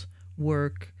people's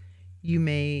work,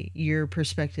 your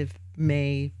perspective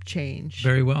may change.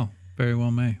 Very well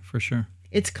may, for sure.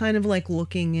 It's kind of like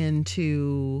looking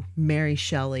into Mary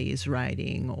Shelley's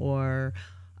writing or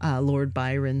Lord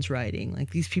Byron's writing.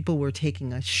 Like, these people were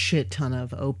taking a shit ton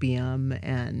of opium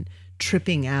and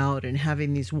tripping out and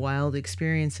having these wild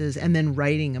experiences and then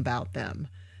writing about them.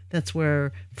 That's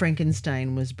where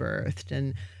Frankenstein was birthed.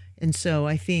 And so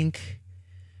I think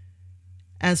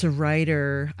as a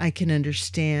writer, I can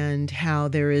understand how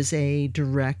there is a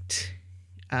direct,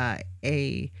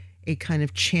 a kind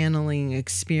of channeling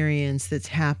experience that's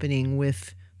happening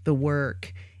with the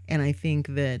work. And I think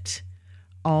that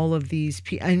all of these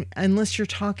people, unless you're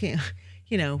talking,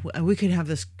 we could have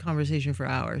this conversation for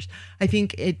hours. I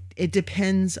think it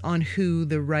depends on who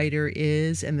the writer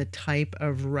is and the type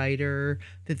of writer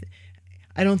that.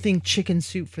 I don't think Chicken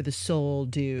Soup for the Soul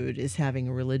dude is having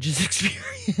a religious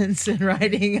experience and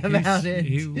writing about it.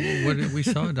 We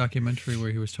saw a documentary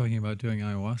where he was talking about doing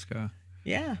ayahuasca.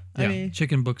 Yeah. I mean,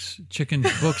 chicken books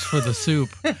for the soup.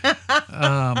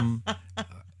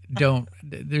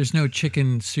 There's no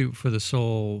chicken soup for the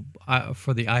soul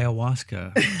for the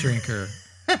ayahuasca drinker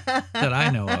that I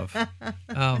know of.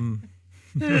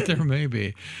 There may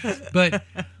be, but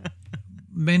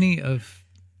many of,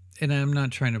 and I'm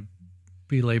not trying to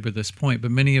belabor this point, but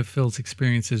many of Phil's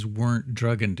experiences weren't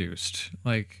drug induced.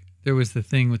 Like, there was the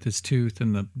thing with his tooth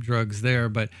and the drugs there,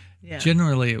 but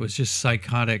generally it was just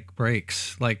psychotic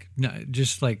breaks,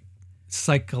 just like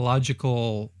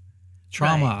psychological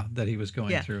trauma that he was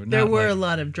going through. There were a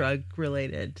lot of drug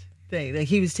related things. Like,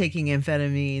 he was taking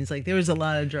amphetamines. Like, there was a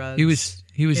lot of drugs.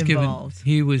 He was involved.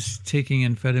 He was taking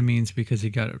amphetamines because he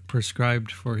got it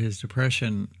prescribed for his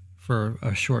depression for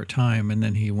a short time, and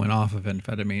then he went off of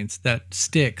amphetamines. That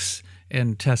sticks,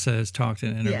 and Tessa has talked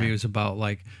in interviews about,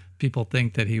 like, people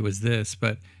think that he was this,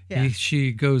 but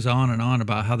she goes on and on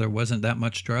about how there wasn't that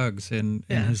much drugs in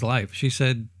his life. She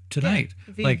said tonight,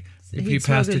 if you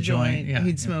passed a joint,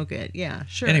 he'd smoke it. Yeah,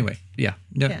 sure. Anyway,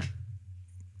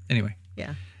 Anyway,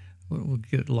 we'll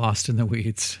get lost in the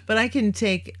weeds. But I can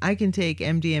take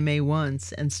MDMA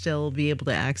once and still be able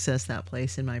to access that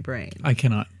place in my brain. I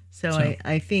cannot. So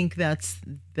I think that's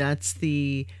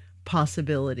the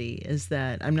possibility, is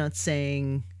that I'm not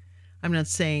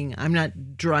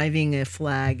driving a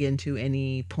flag into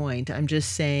any point. I'm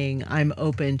just saying I'm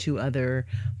open to other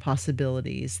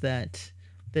possibilities, that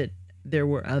there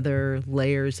were other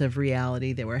layers of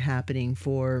reality that were happening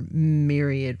for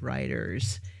myriad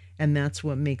writers, and that's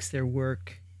what makes their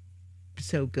work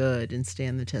so good and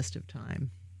stand the test of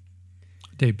time.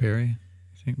 Dave Barry,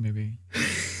 I think maybe.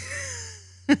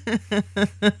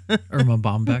 Irma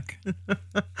Bombeck.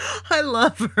 I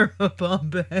love Irma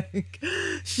Bombeck.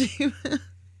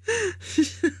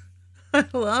 I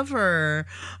love her.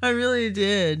 I really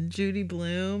did. Judy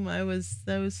Blume.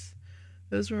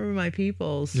 Those were my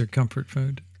peoples. Your comfort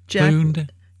food.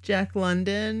 Jack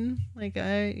London. Like,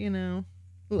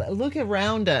 look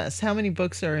around us. How many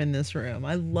books are in this room?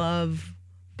 I love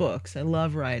books. I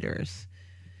love writers,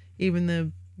 even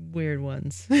the weird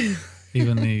ones.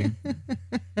 Even the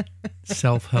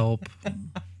self-help,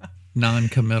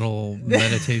 non-committal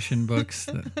meditation books.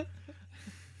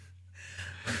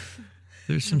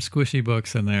 There's some squishy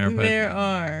books in there. But there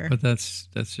are. But that's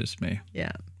just me.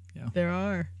 Yeah. There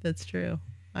are. That's true.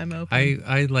 I'm open.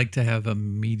 I like to have a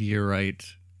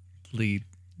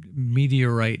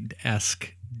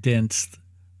meteorite-esque, dense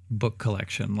book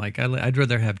collection. Like, I'd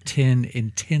rather have 10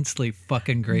 intensely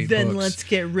fucking great books. Then let's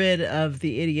get rid of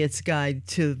The Idiot's Guide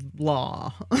to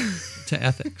Law. To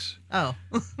ethics. Oh,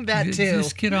 that too.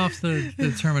 Just get off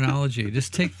the terminology.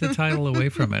 Just take the title away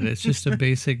from it. It's just a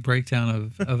basic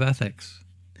breakdown of ethics.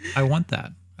 I want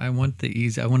that. I want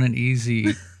an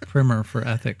easy primer for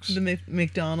ethics. The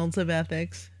McDonald's of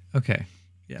ethics. Okay.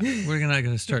 Yeah. We're not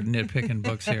going to start nitpicking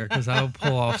books here because I'll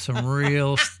pull off some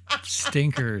real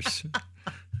stinkers.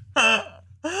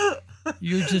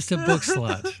 You're just a book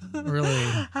slut.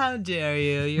 Really. How dare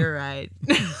you? You're right.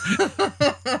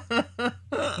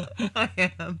 I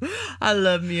am. I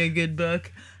love me a good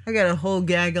book. I got a whole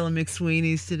gaggle of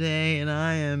McSweeney's today, and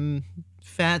I am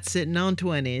fat sitting on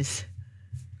 20s.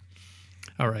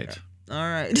 All right. All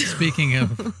right. Speaking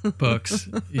of books,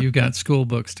 you've got school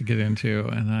books to get into,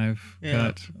 and I've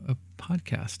got a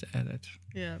podcast to edit.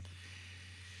 Yeah.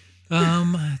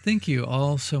 Thank you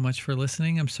all so much for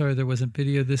listening. I'm sorry there wasn't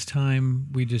video this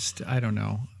time. I don't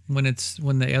know.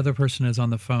 When the other person is on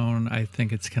the phone, I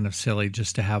think it's kind of silly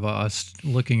just to have us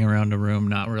looking around a room,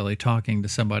 not really talking to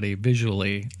somebody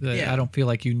visually. I don't feel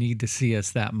like you need to see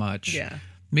us that much. Yeah.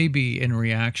 Maybe in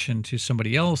reaction to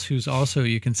somebody else who's also,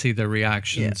 you can see their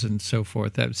reactions and so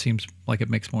forth. That seems like it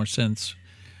makes more sense.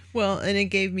 Well, and it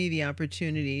gave me the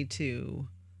opportunity to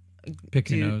pick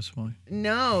your nose.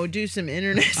 Do some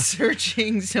internet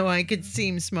searching so I could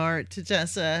seem smart to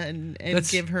Tessa and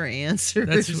give her answers.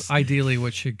 That's ideally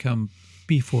what should come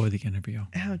before the interview.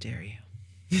 How dare you?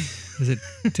 Because it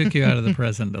took you out of the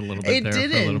present a little bit for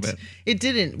a little bit. It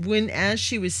didn't. As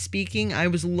she was speaking, I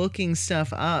was looking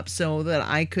stuff up so that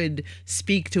I could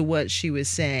speak to what she was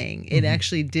saying. It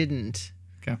actually didn't.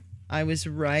 Okay. I was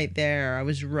right there. I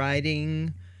was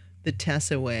riding the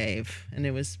Tessa wave, and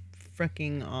it was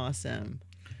freaking awesome.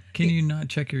 Can you not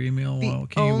check your email?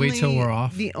 Can you wait till we're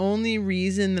off? The only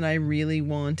reason that I really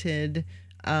wanted,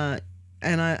 and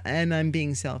I'm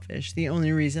being selfish, the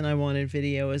only reason I wanted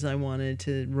video is I wanted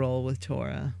to roll with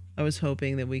Tora. I was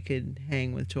hoping that we could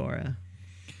hang with Tora.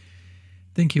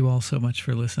 Thank you all so much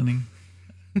for listening.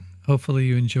 Hopefully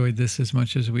you enjoyed this as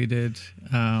much as we did.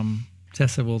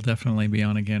 Tessa will definitely be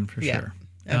on again for sure.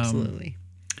 Absolutely.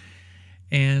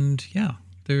 And yeah,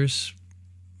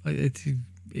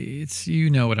 it's you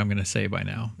know what I'm going to say by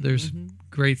now. There's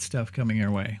great stuff coming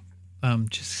your way.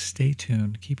 Just stay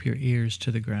tuned. Keep your ears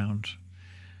to the ground.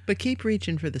 But keep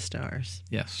reaching for the stars.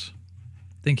 Yes.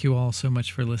 Thank you all so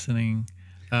much for listening.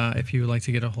 If you would like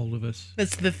to get a hold of us.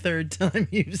 That's the third time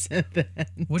you've said that.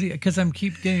 Because I'm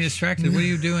keep getting distracted. What are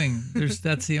you doing?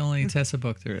 That's the only Tessa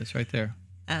book there is right there.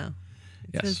 Oh.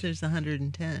 It says there's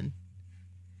 110.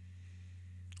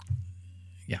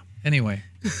 Yeah. Anyway.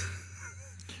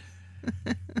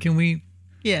 Can we?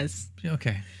 Yes.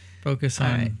 Okay. Focus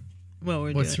on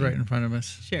what's right in front of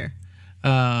us. Sure.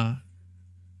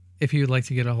 If you'd like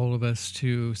to get a hold of us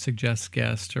to suggest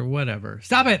guests or whatever,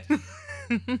 stop it.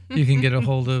 You can get a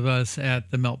hold of us at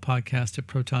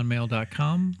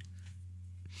themeltpodcast@protonmail.com.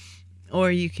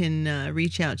 Or you can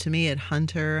reach out to me at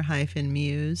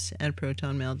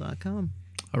hunter-muse@protonmail.com.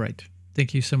 All right.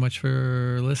 Thank you so much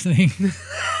for listening.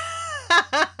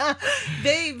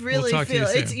 They really feel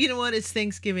it's. You know what? It's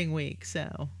Thanksgiving week,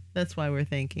 so that's why we're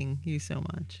thanking you so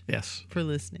much. Yes, for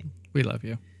listening. We love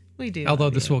you. We do. Although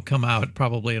this will come out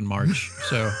probably in March,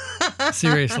 so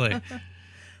seriously.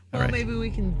 Well, maybe we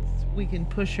can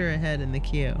push her ahead in the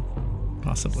queue.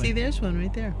 Possibly. See, there's one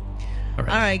right there. All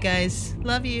right, guys.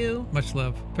 Love you. Much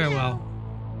love. Farewell.